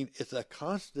nothing. It's a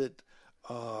constant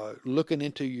looking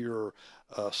into your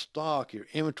stock, your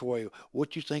inventory,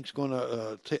 what you think's going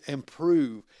to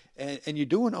improve, and you're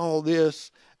doing all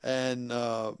this and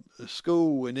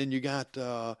school, and then you got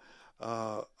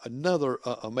another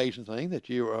amazing thing that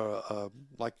you are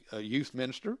like a youth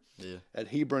minister Yeah. at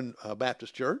Hebron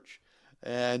Baptist Church,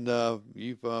 and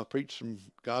you've preached some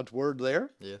God's word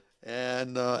there. Yeah.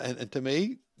 And to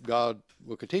me, God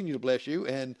will continue to bless you,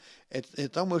 and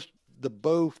it's almost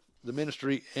both the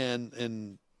ministry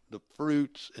and the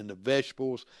fruits and the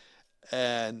vegetables,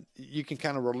 and you can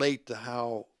kind of relate to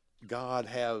how God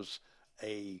has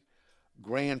a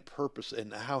grand purpose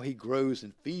and how He grows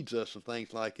and feeds us and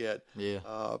things like that. Yeah.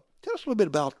 Tell us a little bit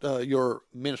about your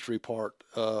ministry part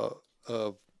of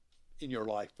in your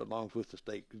life that belongs with the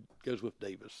state, goes with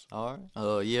Davis. All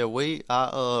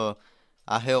right.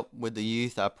 I help with the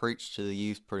youth. I preach to the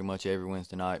youth pretty much every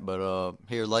Wednesday night. But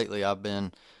here lately, I've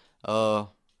been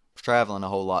traveling a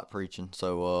whole lot preaching.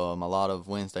 So a lot of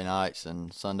Wednesday nights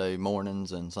and Sunday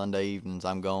mornings and Sunday evenings,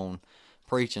 I'm gone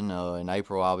preaching. In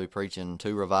April, I'll be preaching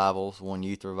 2 revivals: one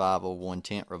youth revival, one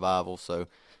tent revival. So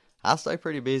I stay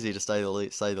pretty busy, to say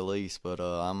the least. But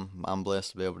I'm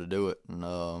blessed to be able to do it.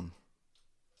 And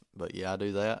but yeah, I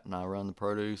do that, and I run the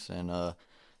produce, and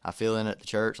I fill in at the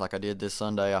church like I did this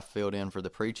Sunday. I filled in for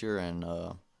the preacher, and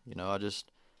I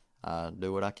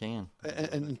do what I can.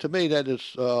 And to me, that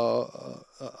is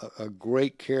a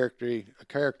great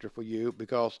character for you,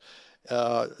 because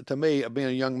to me, being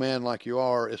a young man like you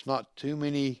are, it's not too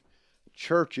many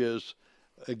churches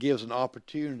gives an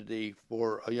opportunity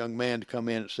for a young man to come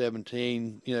in at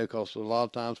 17, because a lot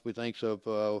of times we think of,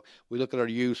 we look at our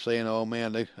youth saying, oh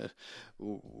man,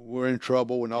 we're in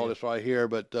trouble and all this right here,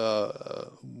 but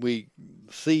we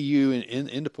see you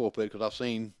in the pulpit, because I've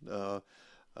seen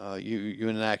you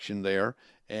in action there,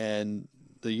 and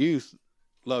the youth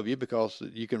love you because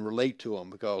you can relate to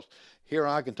them, because here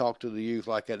I can talk to the youth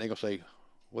like that, and they're going to say,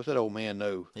 what's that old man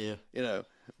know? Yeah.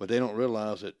 But they don't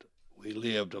realize that we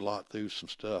lived a lot through some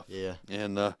stuff. Yeah.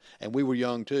 And we were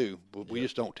young too, but we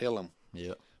just don't tell them.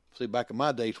 Yeah. See, back in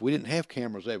my days, we didn't have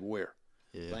cameras everywhere.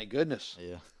 Yeah. Thank goodness.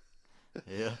 Yeah.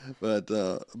 Yeah. But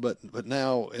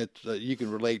now it's you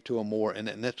can relate to them more, and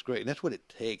that's great. And that's what it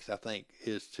takes, I think,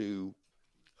 is to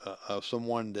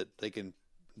someone that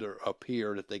they're up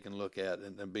here that they can look at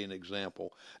and be an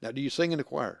example. Now, do you sing in the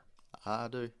choir? I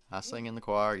do. I sing in the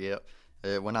choir. Yep.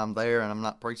 When I'm there and I'm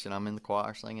not preaching, I'm in the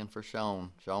choir singing for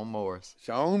Sean Morris.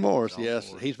 Sean Morris, Sean yes.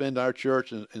 Morris. He's been to our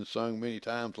church and sung many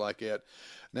times like that.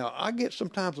 Now, I get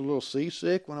sometimes a little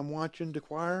seasick when I'm watching the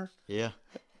choir. Yeah.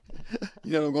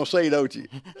 You know what I'm going to say, don't you?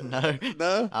 No.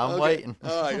 No? I'm Okay. waiting.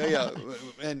 All right, yeah.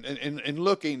 And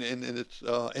looking, and it's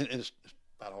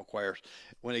not all choirs.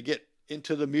 When they get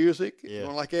into the music, Yeah.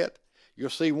 going like that, you'll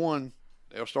see one,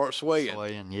 they'll start swaying.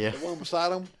 Yeah. The one beside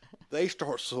them, they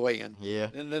start swaying. Yeah.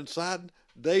 And then side,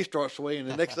 they start swaying.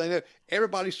 The next thing you know,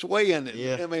 everybody's swaying.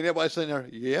 Yeah. I mean, everybody's sitting there,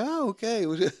 yeah, okay,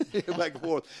 back and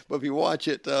forth. But if you watch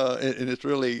it, and it's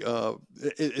really,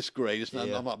 it's great. It's not,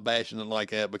 Yeah. I'm not bashing it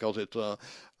like that because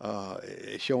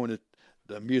it's showing that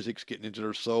the music's getting into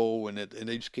their soul, and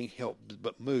they just can't help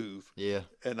but move. Yeah.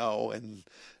 And all, and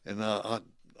I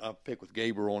pick with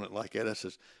Gabriel on it like that. I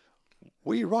says,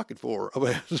 "What are you rocking for?"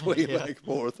 Swaying Yeah. back and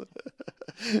forth.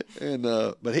 And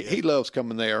but he loves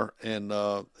coming there and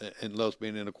loves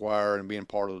being in the choir and being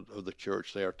part of the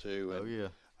church there too. And, Oh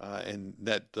yeah. And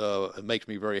that it makes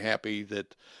me very happy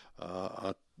that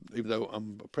even though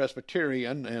I'm a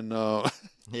Presbyterian and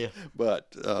Yeah.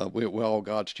 but we're all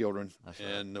God's children. That's right.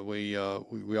 And we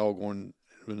all going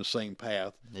in the same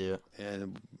path. Yeah.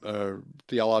 And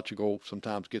theological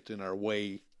sometimes gets in our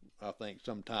way, I think,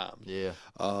 sometimes. Yeah.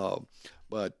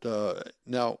 But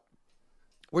now,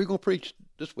 where are you going to preach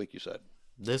this week, you said?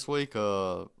 This week,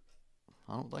 I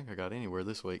don't think I got anywhere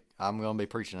this week. I'm going to be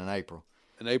preaching in April.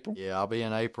 In April? Yeah, I'll be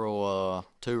in April.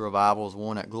 2 revivals,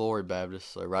 one at Glory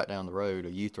Baptist, so right down the road, a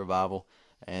youth revival,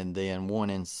 and then one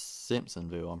in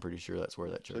Simpsonville. I'm pretty sure that's where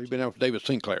that church So is. you've been out with David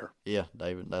Sinclair. Yeah,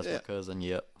 David, that's Yeah. my cousin.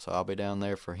 Yep. So I'll be down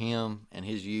there for him and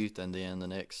his youth, and then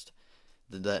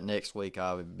that next week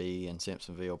I would be in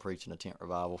Simpsonville preaching a tent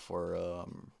revival for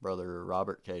Brother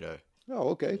Robert Cato. Oh,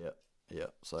 okay. Yep.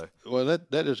 Yep. So Well,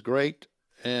 that is great.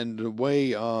 And the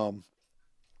way I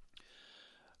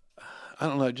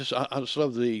don't know, I just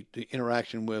love the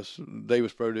interaction with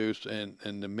Davis Produce and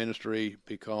the ministry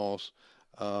because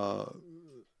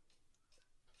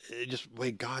it just the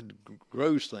way God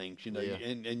grows things, you know, Yeah.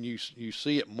 and you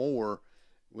see it more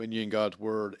when you're in God's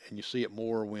Word, and you see it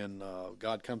more when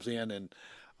God comes in and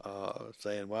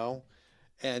saying, well,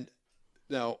 and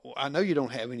now I know you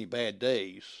don't have any bad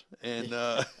days, and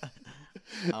I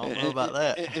don't know about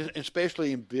that. and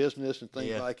especially in business and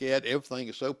things Yeah. like that. Everything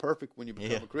is so perfect when you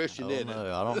become a Christian, I isn't don't it?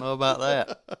 know. I don't know about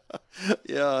that.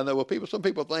 Yeah, I know. Well, some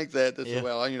people think that. They say, Yeah.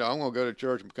 well, I'm going to go to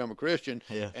church and become a Christian,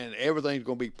 Yeah. and everything's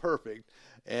going to be perfect.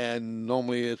 And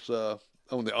normally it's on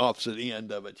the opposite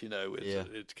end of it. You know,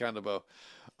 it's kind of a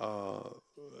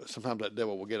sometimes that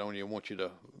devil will get on you and want you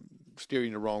to steer you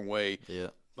in the wrong way. Yeah.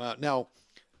 Now,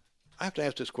 I have to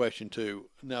ask this question too.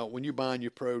 Now, when you're buying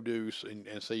your produce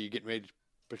and say you're getting ready to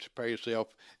prepare yourself,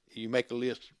 you make a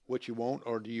list what you want,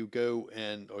 or do you go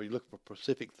or you look for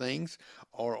specific things,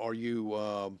 or are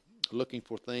you looking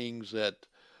for things that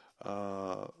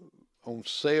on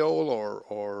sale,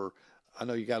 or I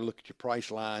know you got to look at your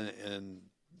price line and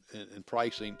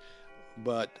pricing,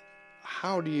 but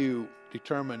how do you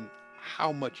determine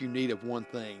how much you need of one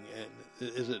thing?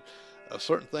 And is it a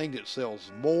certain thing that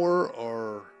sells more,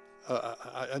 or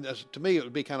to me, it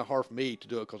would be kind of hard for me to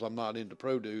do it because I'm not into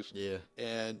produce. Yeah.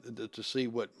 And to see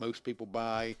what most people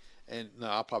buy, and no,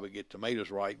 I'll probably get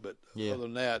tomatoes right, but Yeah. other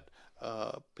than that,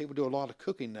 people do a lot of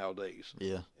cooking nowadays.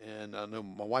 Yeah. And I know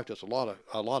my wife does a lot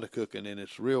of cooking, and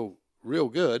it's real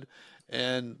good.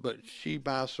 But she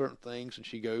buys certain things, and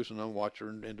she goes and I watch her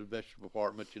in the vegetable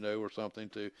department, you know, or something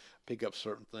to pick up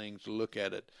certain things to look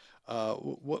at it.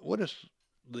 What is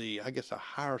I guess a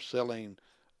higher selling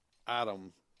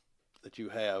item that you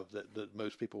have that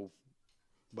most people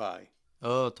buy?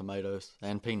 Tomatoes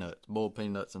and peanuts, boiled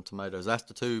peanuts and tomatoes. That's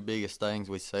the two biggest things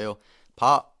we sell.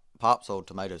 Pop sold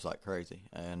tomatoes like crazy,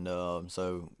 and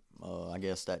so I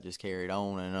guess that just carried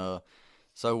on. And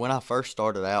so when I first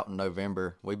started out in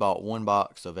November, we bought one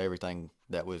box of everything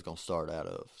that we was gonna start out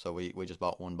of. So we just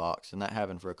bought one box, and that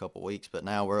happened for a couple weeks. But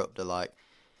now we're up to like,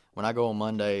 when I go on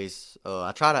Mondays,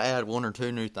 I try to add 1 or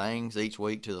 2 new things each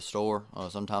week to the store.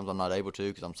 Sometimes I'm not able to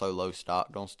because I'm so low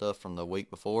stocked on stuff from the week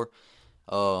before.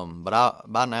 But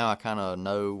by now I kind of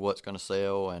know what's going to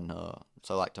sell, and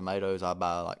so like tomatoes, I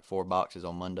buy like 4 boxes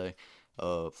on Monday,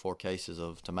 4 cases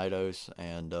of tomatoes,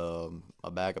 and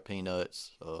a bag of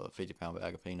peanuts, 50-pound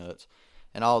bag of peanuts,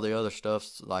 and all the other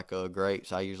stuffs like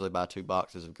grapes. I usually buy 2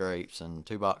 boxes of grapes and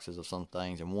 2 boxes of some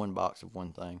things and 1 box of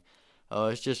one thing.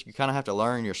 It's just you kind of have to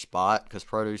learn your spot because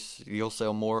produce, you'll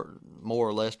sell more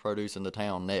or less produce in the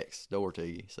town next door to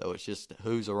you. So it's just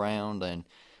who's around and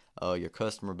your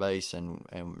customer base and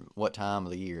what time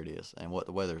of the year it is and what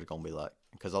the weather is going to be like.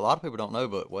 Because a lot of people don't know,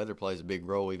 but weather plays a big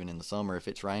role even in the summer. If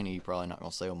it's rainy, you're probably not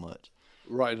going to sell much.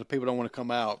 Right, the people don't want to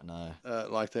come out No.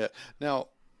 like that. Now,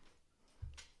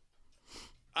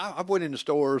 I've went into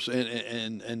stores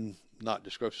and not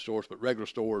just grocery stores, but regular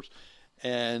stores,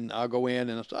 and I'll go in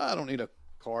and I say, I don't need a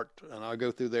cart, and I'll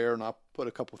go through there and I'll put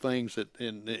a couple things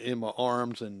in my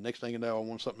arms, and next thing you know, I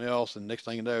want something else, and next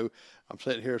thing you know, I'm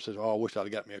sitting here and says, oh, I wish I'd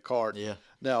have got me a cart. Yeah.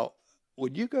 Now,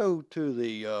 when you go to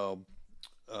the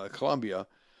Columbia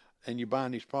and you're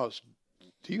buying these products,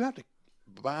 do you have to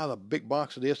buy the big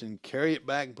box of this and carry it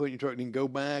back and put it in your truck and then go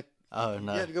back? Oh,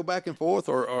 no. You have to go back and forth,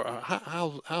 or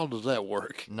how does that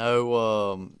work?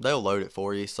 No, they'll load it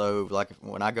for you. So, like,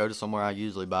 when I go to somewhere, I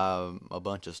usually buy a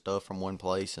bunch of stuff from one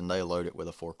place, and they load it with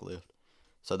a forklift.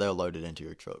 So they'll load it into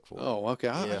your truck for you. Oh, okay.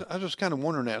 Yeah. I was just kind of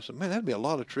wondering that. So, man, that'd be a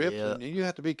lot of trips, Yeah. and you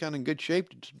have to be kind of in good shape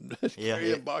to Yeah,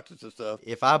 carry in boxes and stuff.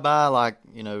 If I buy, like,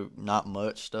 not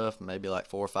much stuff, maybe like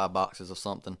 4 or 5 boxes of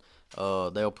something,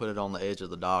 they'll put it on the edge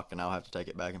of the dock, and I'll have to take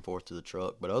it back and forth to the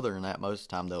truck. But other than that, most of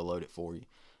the time they'll load it for you.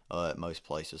 At most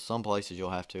places. Some places you'll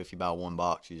have to, if you buy one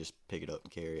box, you just pick it up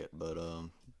and carry it. But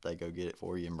they go get it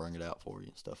for you and bring it out for you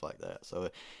and stuff like that. So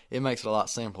it makes it a lot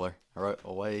simpler,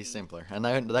 way simpler. And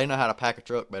they know how to pack a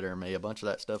truck better than me. A bunch of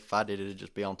that stuff, if I did it, it'd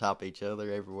just be on top of each other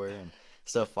everywhere and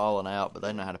stuff falling out. But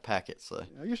they know how to pack it. So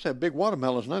I used to have big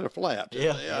watermelons, now they're flat.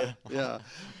 Yeah.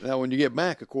 Now, when you get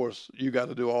back, of course, you got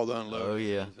to do all the unloading Oh,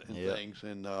 yeah. and Yeah. things.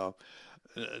 And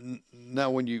now,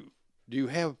 when do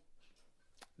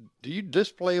you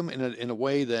display them in a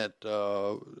way that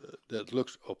that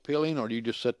looks appealing, or do you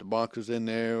just set the boxes in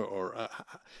there, or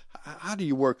how do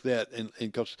you work that? And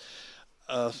because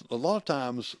a lot of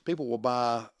times people will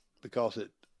buy because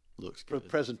it looks good.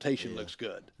 presentation looks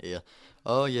good. Yeah.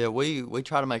 Oh, yeah. We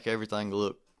try to make everything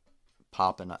look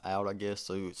popping out, I guess.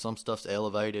 So some stuff's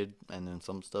elevated and then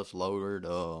some stuff's lowered.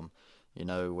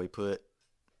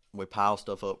 We pile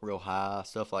stuff up real high,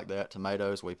 stuff like that.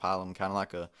 Tomatoes, we pile them kind of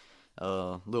like a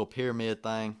little pyramid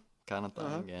thing kind of thing.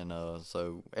 Uh-huh. And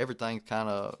so everything's kind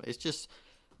of, it's just,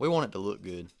 we want it to look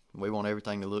good. We want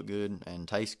everything to look good and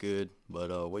taste good,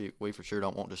 but we for sure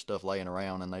don't want this stuff laying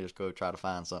around and they just go try to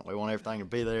find something. We want everything to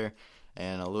be there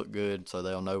and look good so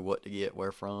they'll know what to get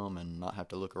where from and not have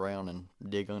to look around and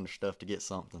dig under stuff to get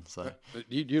something. So Do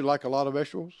you like a lot of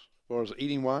vegetables as far as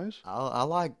eating wise? I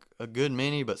like a good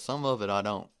many, but some of it I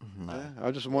don't. No. Yeah, I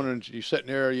was just wondering, you sitting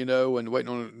there, and waiting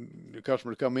on the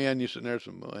customer to come in, you sitting there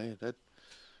saying, well, hey, that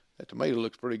tomato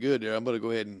looks pretty good there. I'm going to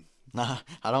go ahead and... Nah,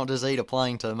 I don't just eat a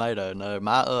plain tomato. No,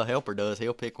 my helper does.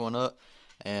 He'll pick one up,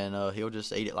 and he'll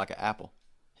just eat it like an apple.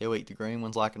 He'll eat the green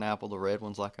ones like an apple, the red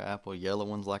ones like an apple, yellow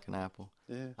ones like an apple.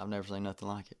 Yeah. I've never seen nothing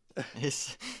like it.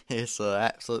 It's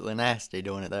absolutely nasty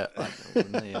doing it that like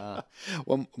with me.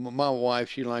 Well, my wife,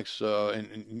 she likes,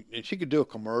 and she could do a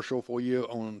commercial for you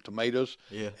on tomatoes.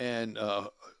 Yeah. And a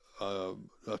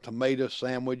tomato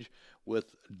sandwich with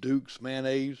Duke's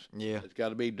mayonnaise. Yeah. It's got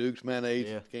to be Duke's mayonnaise.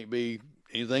 Yeah. It can't be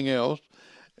anything else.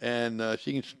 And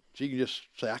she can just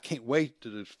say, I can't wait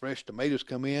till those fresh tomatoes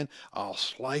come in. I'll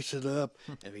slice it up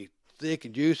and be thick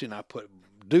and juicy, and I put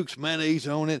Duke's mayonnaise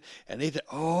on it. And they say,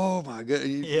 oh my God.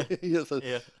 Yeah.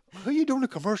 Yeah. Who are you doing a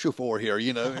commercial for here?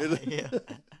 Yeah.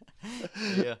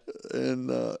 Yeah.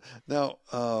 And now,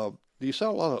 do you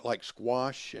sell a lot of like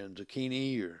squash and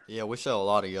zucchini, or? Yeah, we sell a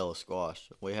lot of yellow squash.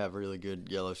 We have really good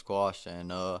yellow squash,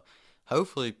 and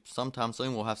hopefully sometime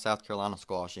soon we'll have South Carolina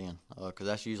squash in, because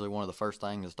that's usually one of the first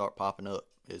things to start popping up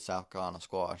is South Carolina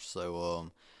squash.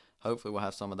 So hopefully we'll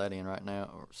have some of that in right now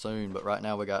or soon. But right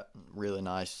now we got really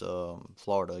nice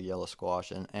Florida yellow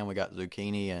squash, and we got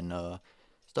zucchini and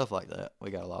stuff like that. We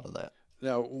got a lot of that.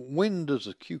 Now, when does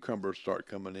the cucumbers start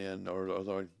coming in, or are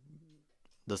they...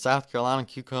 The South Carolina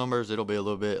cucumbers, it'll be a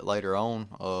little bit later on,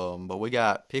 but we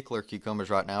got pickler cucumbers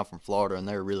right now from Florida, and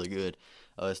they're really good.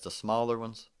 It's the smaller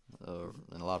ones,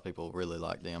 and a lot of people really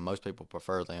like them. Most people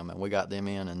prefer them, and we got them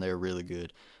in, and they're really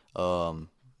good.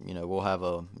 We'll have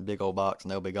a big old box,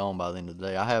 and they'll be gone by the end of the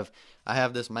day. I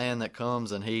have this man that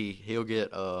comes, and he'll get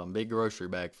a big grocery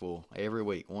bag full every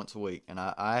week, once a week. And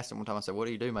I asked him one time, I said, what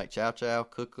do you do, make chow chow,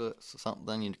 cook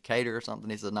something, you cater or something?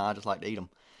 He said, no, I just like to eat them.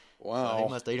 Wow. So he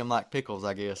must eat them like pickles,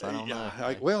 I guess. I don't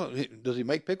know. Does he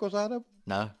make pickles out of them?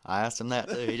 No, I asked him that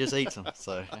too. He just eats them.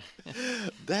 So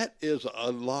That is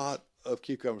a lot of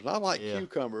cucumbers. I like Yeah.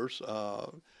 cucumbers.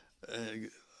 And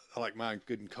I like mine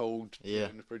good and cold Yeah.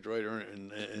 in the refrigerator,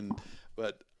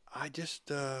 but I just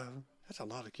that's a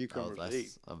lot of cucumbers to that's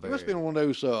eat. a He must be on one of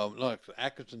those like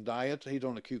Atkinson diets. He's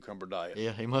on a cucumber diet.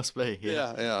 yeah, he must be.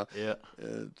 Yeah. Yeah.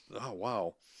 Oh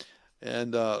wow.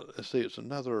 And let's see, it's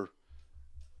another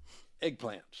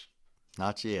eggplants?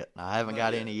 Not yet. I haven't Not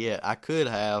got yet. any yet. I could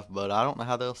have, but I don't know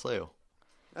how they'll sell.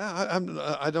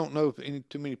 I don't know if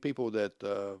too many people that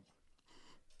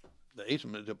eat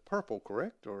them. They're purple,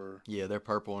 correct? Or Yeah, they're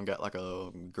purple and got like a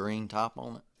green top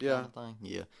on it, yeah. kind of thing.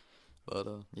 Yeah. But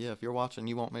yeah, if you're watching,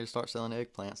 you want me to start selling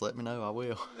eggplants, let me know. I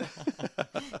will.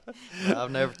 But I've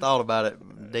never thought about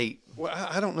it deep. Well,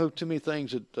 I don't know too many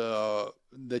things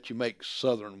that you make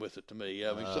Southern with it. To me,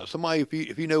 I mean, somebody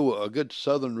if you know a good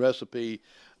Southern recipe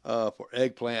for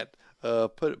eggplant,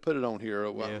 put it on here.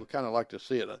 Yeah. We kind of like to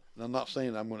see it. And I'm not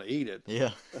saying I'm going to eat it.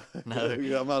 Yeah. No. You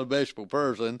know, I'm not a vegetable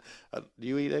person. Do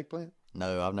you eat eggplant?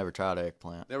 No, I've never tried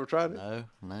eggplant. Never tried it? No,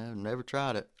 never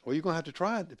tried it. Well, you're going to have to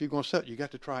try it. If you're going to sell it, you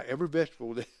got to try every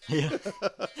vegetable. Yeah.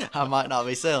 I might not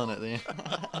be selling it then.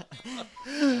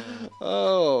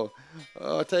 Oh,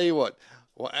 I'll tell you what.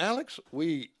 Well, Alex,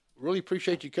 we really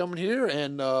appreciate you coming here,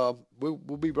 and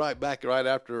we'll be right back right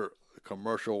after a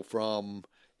commercial from,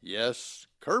 yes,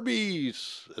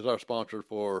 Kirby's is our sponsor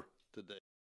for today.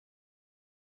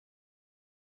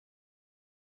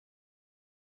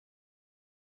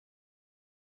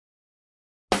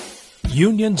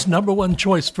 Union's #1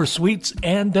 choice for sweets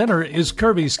and dinner is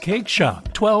Kirby's Cake Shop,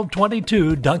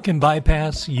 1222 Duncan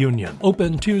Bypass, Union.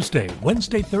 Open Tuesday,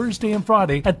 Wednesday, Thursday, and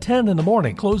Friday at 10 in the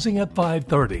morning, closing at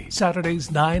 5:30. Saturdays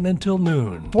 9 until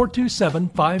noon.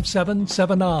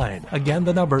 427-5779. Again,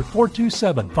 the number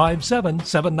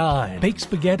 427-5779. Baked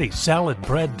spaghetti, salad,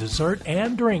 bread, dessert,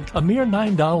 and drink, a mere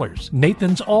 $9.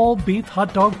 Nathan's all-beef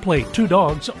hot dog plate, 2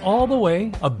 dogs all the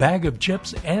way, a bag of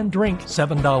chips and drink,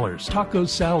 $7. Taco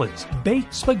salads,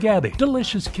 baked spaghetti,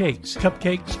 delicious cakes,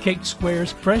 cupcakes, cake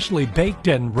squares, freshly baked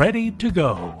and ready to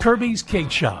go. Kirby's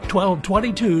Cake Shop,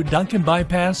 1222 Duncan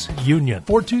Bypass, Union,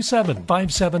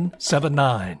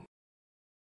 427-5779.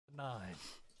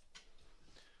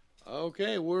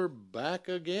 Okay, we're back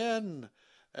again.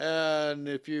 And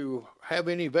if you have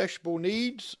any vegetable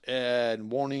needs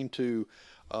and wanting to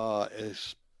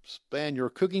expand your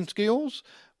cooking skills,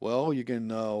 well, you can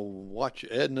watch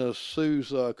Edna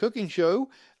Sue's cooking show,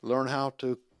 learn how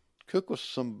to cook with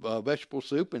some vegetable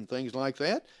soup and things like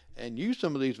that, and use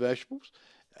some of these vegetables.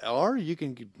 Or you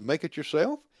can make it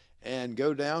yourself and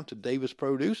go down to Davis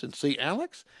Produce and see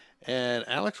Alex, and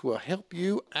Alex will help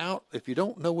you out if you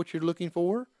don't know what you're looking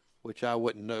for, which I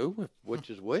wouldn't know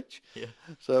which is which. Yeah.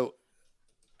 So,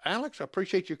 Alex, I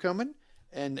appreciate you coming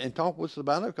and talk with us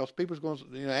about it, because people's going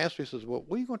to ask me, says, well,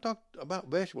 what are you going to talk about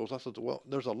vegetables? I said, well,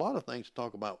 there's a lot of things to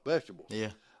talk about vegetables.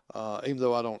 Yeah. Even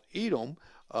though I don't eat them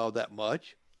that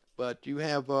much, but you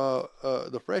have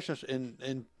the freshness,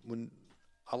 and when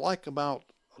I like about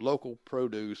local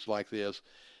produce like this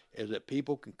is that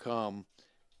people can come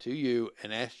to you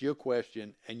and ask you a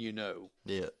question, and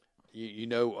Yeah. you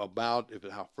know about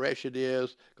how fresh it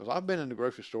is, because I've been in the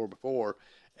grocery store before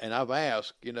and I've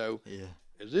asked, Yeah.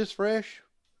 is this fresh?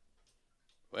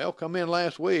 Well, come in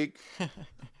last week.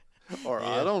 Or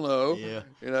I don't know, Yeah.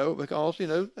 because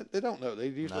they don't know. They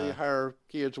usually No. hire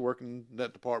kids working in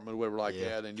that department or whatever like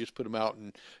Yeah. that, and just put them out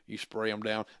and you spray them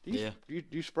down. Yeah. Do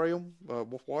you spray them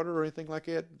with water or anything like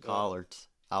that? Collards.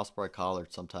 I'll spray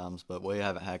collards sometimes, but we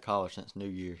haven't had collards since New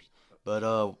Year's. But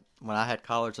when I had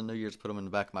collards on New Year's, put them in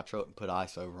the back of my truck and put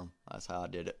ice over them. That's how I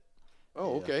did it.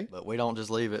 Oh, Yeah, okay. But we don't just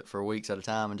leave it for weeks at a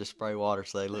time and just spray water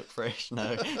so they look fresh.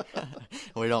 No,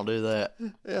 we don't do that.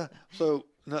 Yeah. So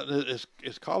now, is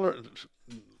collard?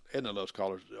 Edna loves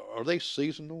collards. Are they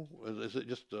seasonal? Is it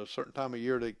just a certain time of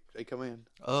year they come in?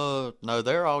 No,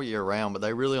 they're all year round, but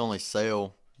they really only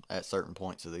sell at certain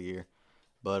points of the year.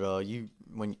 But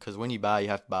when you buy, you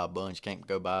have to buy a bunch. You can't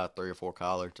go buy 3 or 4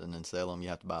 collards and then sell them. You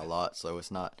have to buy a lot, so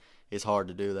it's hard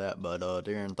to do that. But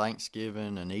during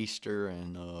Thanksgiving and Easter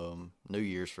and New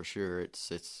Year's for sure,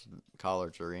 it's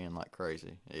collards are in like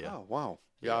crazy. Yeah. Oh, wow.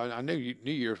 Yeah, I knew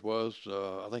New Year's was.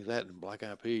 I think that and black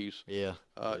eyed peas. Yeah.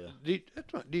 Yeah. Do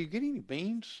you get any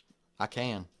beans? I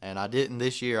can, and I didn't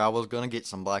this year. I was gonna get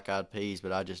some black-eyed peas,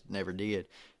 but I just never did.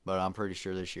 But I'm pretty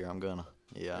sure this year I'm gonna.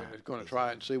 Yeah. Going to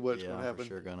try it and see what's going to I'm happen. for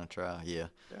sure gonna try. Yeah.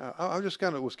 Yeah, I just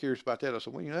kind of was curious about that. I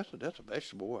said, well, that's a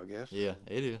vegetable, I guess. Yeah,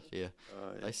 it is. Yeah.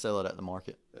 They sell it at the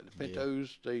market. The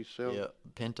pintos, they sell. Yeah,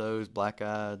 pintos,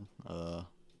 black-eyed.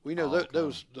 We know all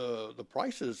those the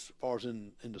prices as far as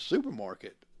in the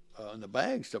supermarket, in the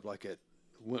bag stuff like that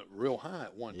went real high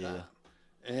at one time.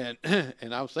 And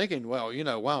and I was thinking, well,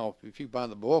 wow, if you buy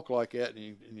the bulk like that and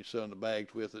you sell in the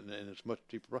bags with it, and it's much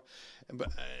cheaper.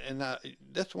 And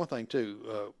that's one thing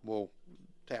too. We'll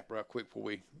tap right quick before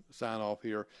we sign off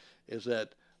here, is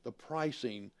that the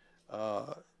pricing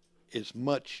is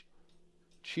much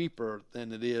cheaper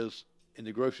than it is in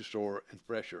the grocery store and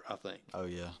fresher, I think. Oh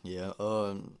yeah, yeah.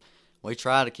 We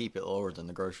try to keep it lower than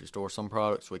the grocery store. Some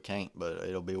products we can't, but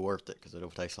it'll be worth it because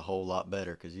it'll taste a whole lot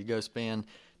better. Because you go spend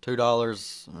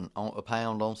 $2 a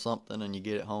pound on something and you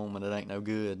get it home and it ain't no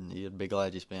good, and you'd be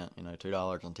glad you spent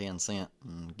 $2.10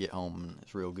 and get home and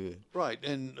it's real good. Right,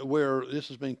 and where this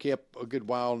has been kept a good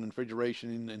while in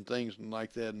refrigeration and things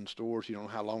like that in stores, you don't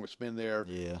know how long it's been there.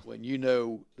 Yeah. When you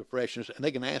know the freshness, and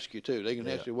they can ask you too. They can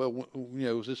ask you, well,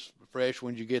 is this fresh?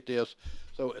 When did you get this?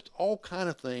 So it's all kind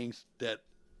of things that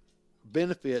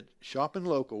benefit shopping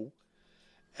local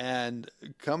and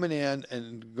coming in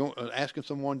and asking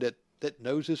someone that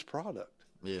knows his product.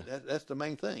 Yeah. That's the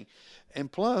main thing.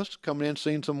 And plus, coming in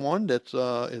seeing someone that's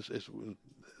is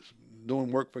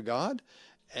doing work for God,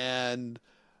 and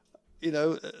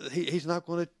he's not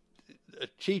going to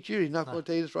cheat you. He's not going to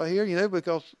tell you this right here,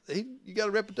 because you got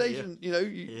a reputation.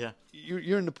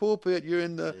 You're in the pulpit. You're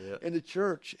in the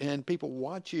church, and people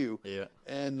watch you. Yeah.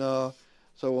 And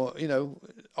so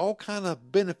all kind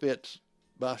of benefits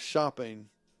by shopping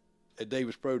at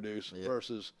Davis Produce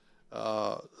versus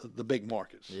the big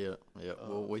markets. Yeah.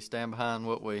 Well, we stand behind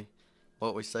what we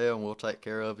sell, and we'll take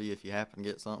care of you. If you happen to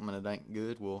get something and it ain't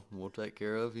good, we'll take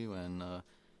care of you, and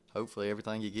hopefully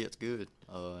everything you get's good.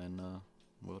 And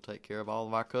we'll take care of all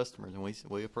of our customers, and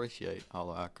we appreciate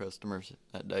all of our customers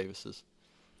at Davis's.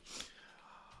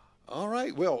 All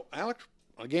right. Well, Alex,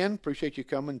 again, appreciate you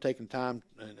coming, taking time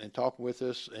and talking with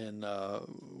us. And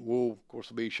we'll, of course,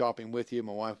 be shopping with you.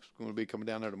 My wife's going to be coming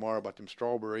down there tomorrow about them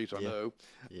strawberries, I know.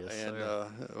 Yes, and sir.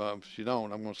 If she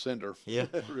don't, I'm going to send her Yeah.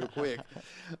 real quick.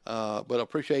 But I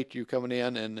appreciate you coming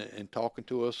in and talking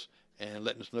to us and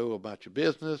letting us know about your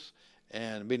business.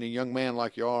 And being a young man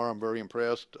like you are, I'm very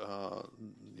impressed.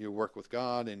 You work with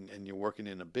God, and you're working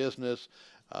in a business.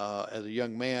 As a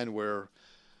young man, where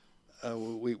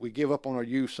we give up on our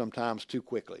youth sometimes too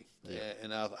quickly,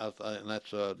 and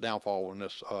that's a downfall in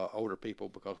us older people,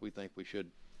 because we think we should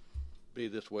be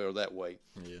this way or that way.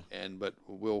 Yeah. But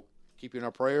we'll keep you in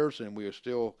our prayers, and we are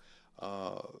still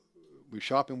we're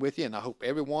shopping with you, and I hope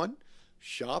everyone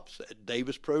shops at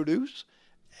Davis Produce,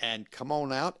 and come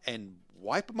on out and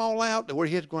wipe them all out, where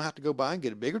he's going to have to go by and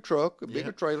get a bigger truck, a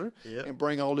bigger trailer, and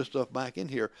bring all this stuff back in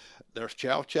here. There's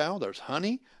chow, there's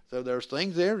honey, so there's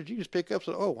things there that you just pick up.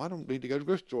 So, I don't need to go to the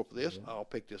grocery store for this. I'll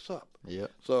pick this up. Yep.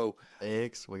 So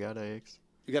eggs, we got eggs.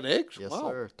 You got eggs? Yes, wow.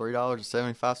 sir.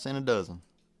 $3.75 a dozen.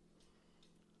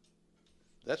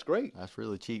 That's great. That's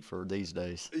really cheap for these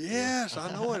days. Yes,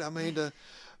 I know it. I mean,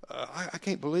 I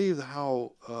can't believe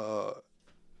how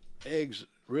eggs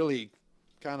really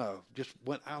kind of just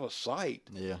went out of sight.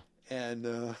 Yeah.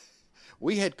 And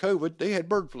we had COVID. They had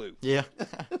bird flu. Yeah.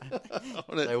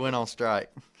 They went on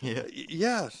strike. Yeah.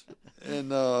 Yes.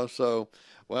 And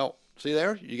see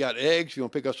there, you got eggs. You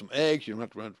want to pick up some eggs. You don't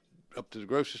have to run up to the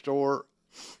grocery store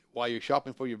while you're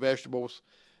shopping for your vegetables.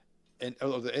 And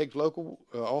are the eggs local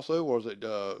also, or is it?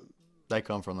 They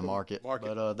come from the market.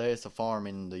 But there's a farm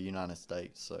in the United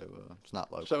States, so it's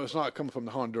not local. So it's not coming from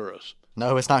the Honduras.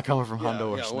 No, it's not coming from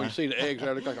Honduras. Yeah, when you see the eggs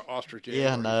there, they look like an ostrich egg.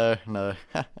 Yeah, no.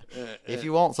 If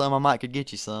you want some, I might could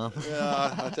get you some.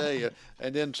 Yeah, I tell you.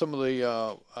 And then some of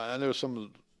the, I know some of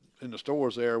in the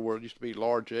stores there where it used to be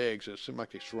large eggs, it seemed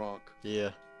like they shrunk.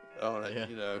 Yeah.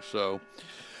 So.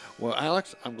 Well,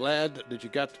 Alex, I'm glad that you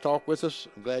got to talk with us.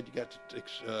 I'm glad you got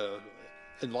to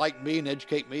enlighten me and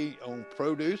educate me on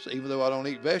produce, even though I don't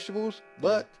eat vegetables,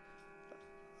 but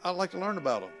I like to learn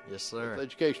about them. Yes, sir. It's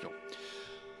educational.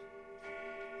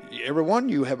 Everyone,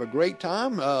 you have a great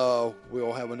time.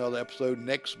 We'll have another episode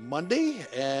next Monday,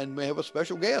 and we have a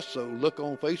special guest. So look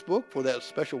on Facebook for that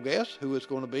special guest, who it's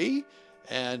going to be.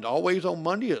 And always on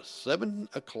Monday at 7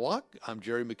 o'clock, I'm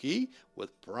Jerry McKee with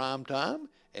Prime Time,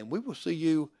 and we will see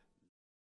you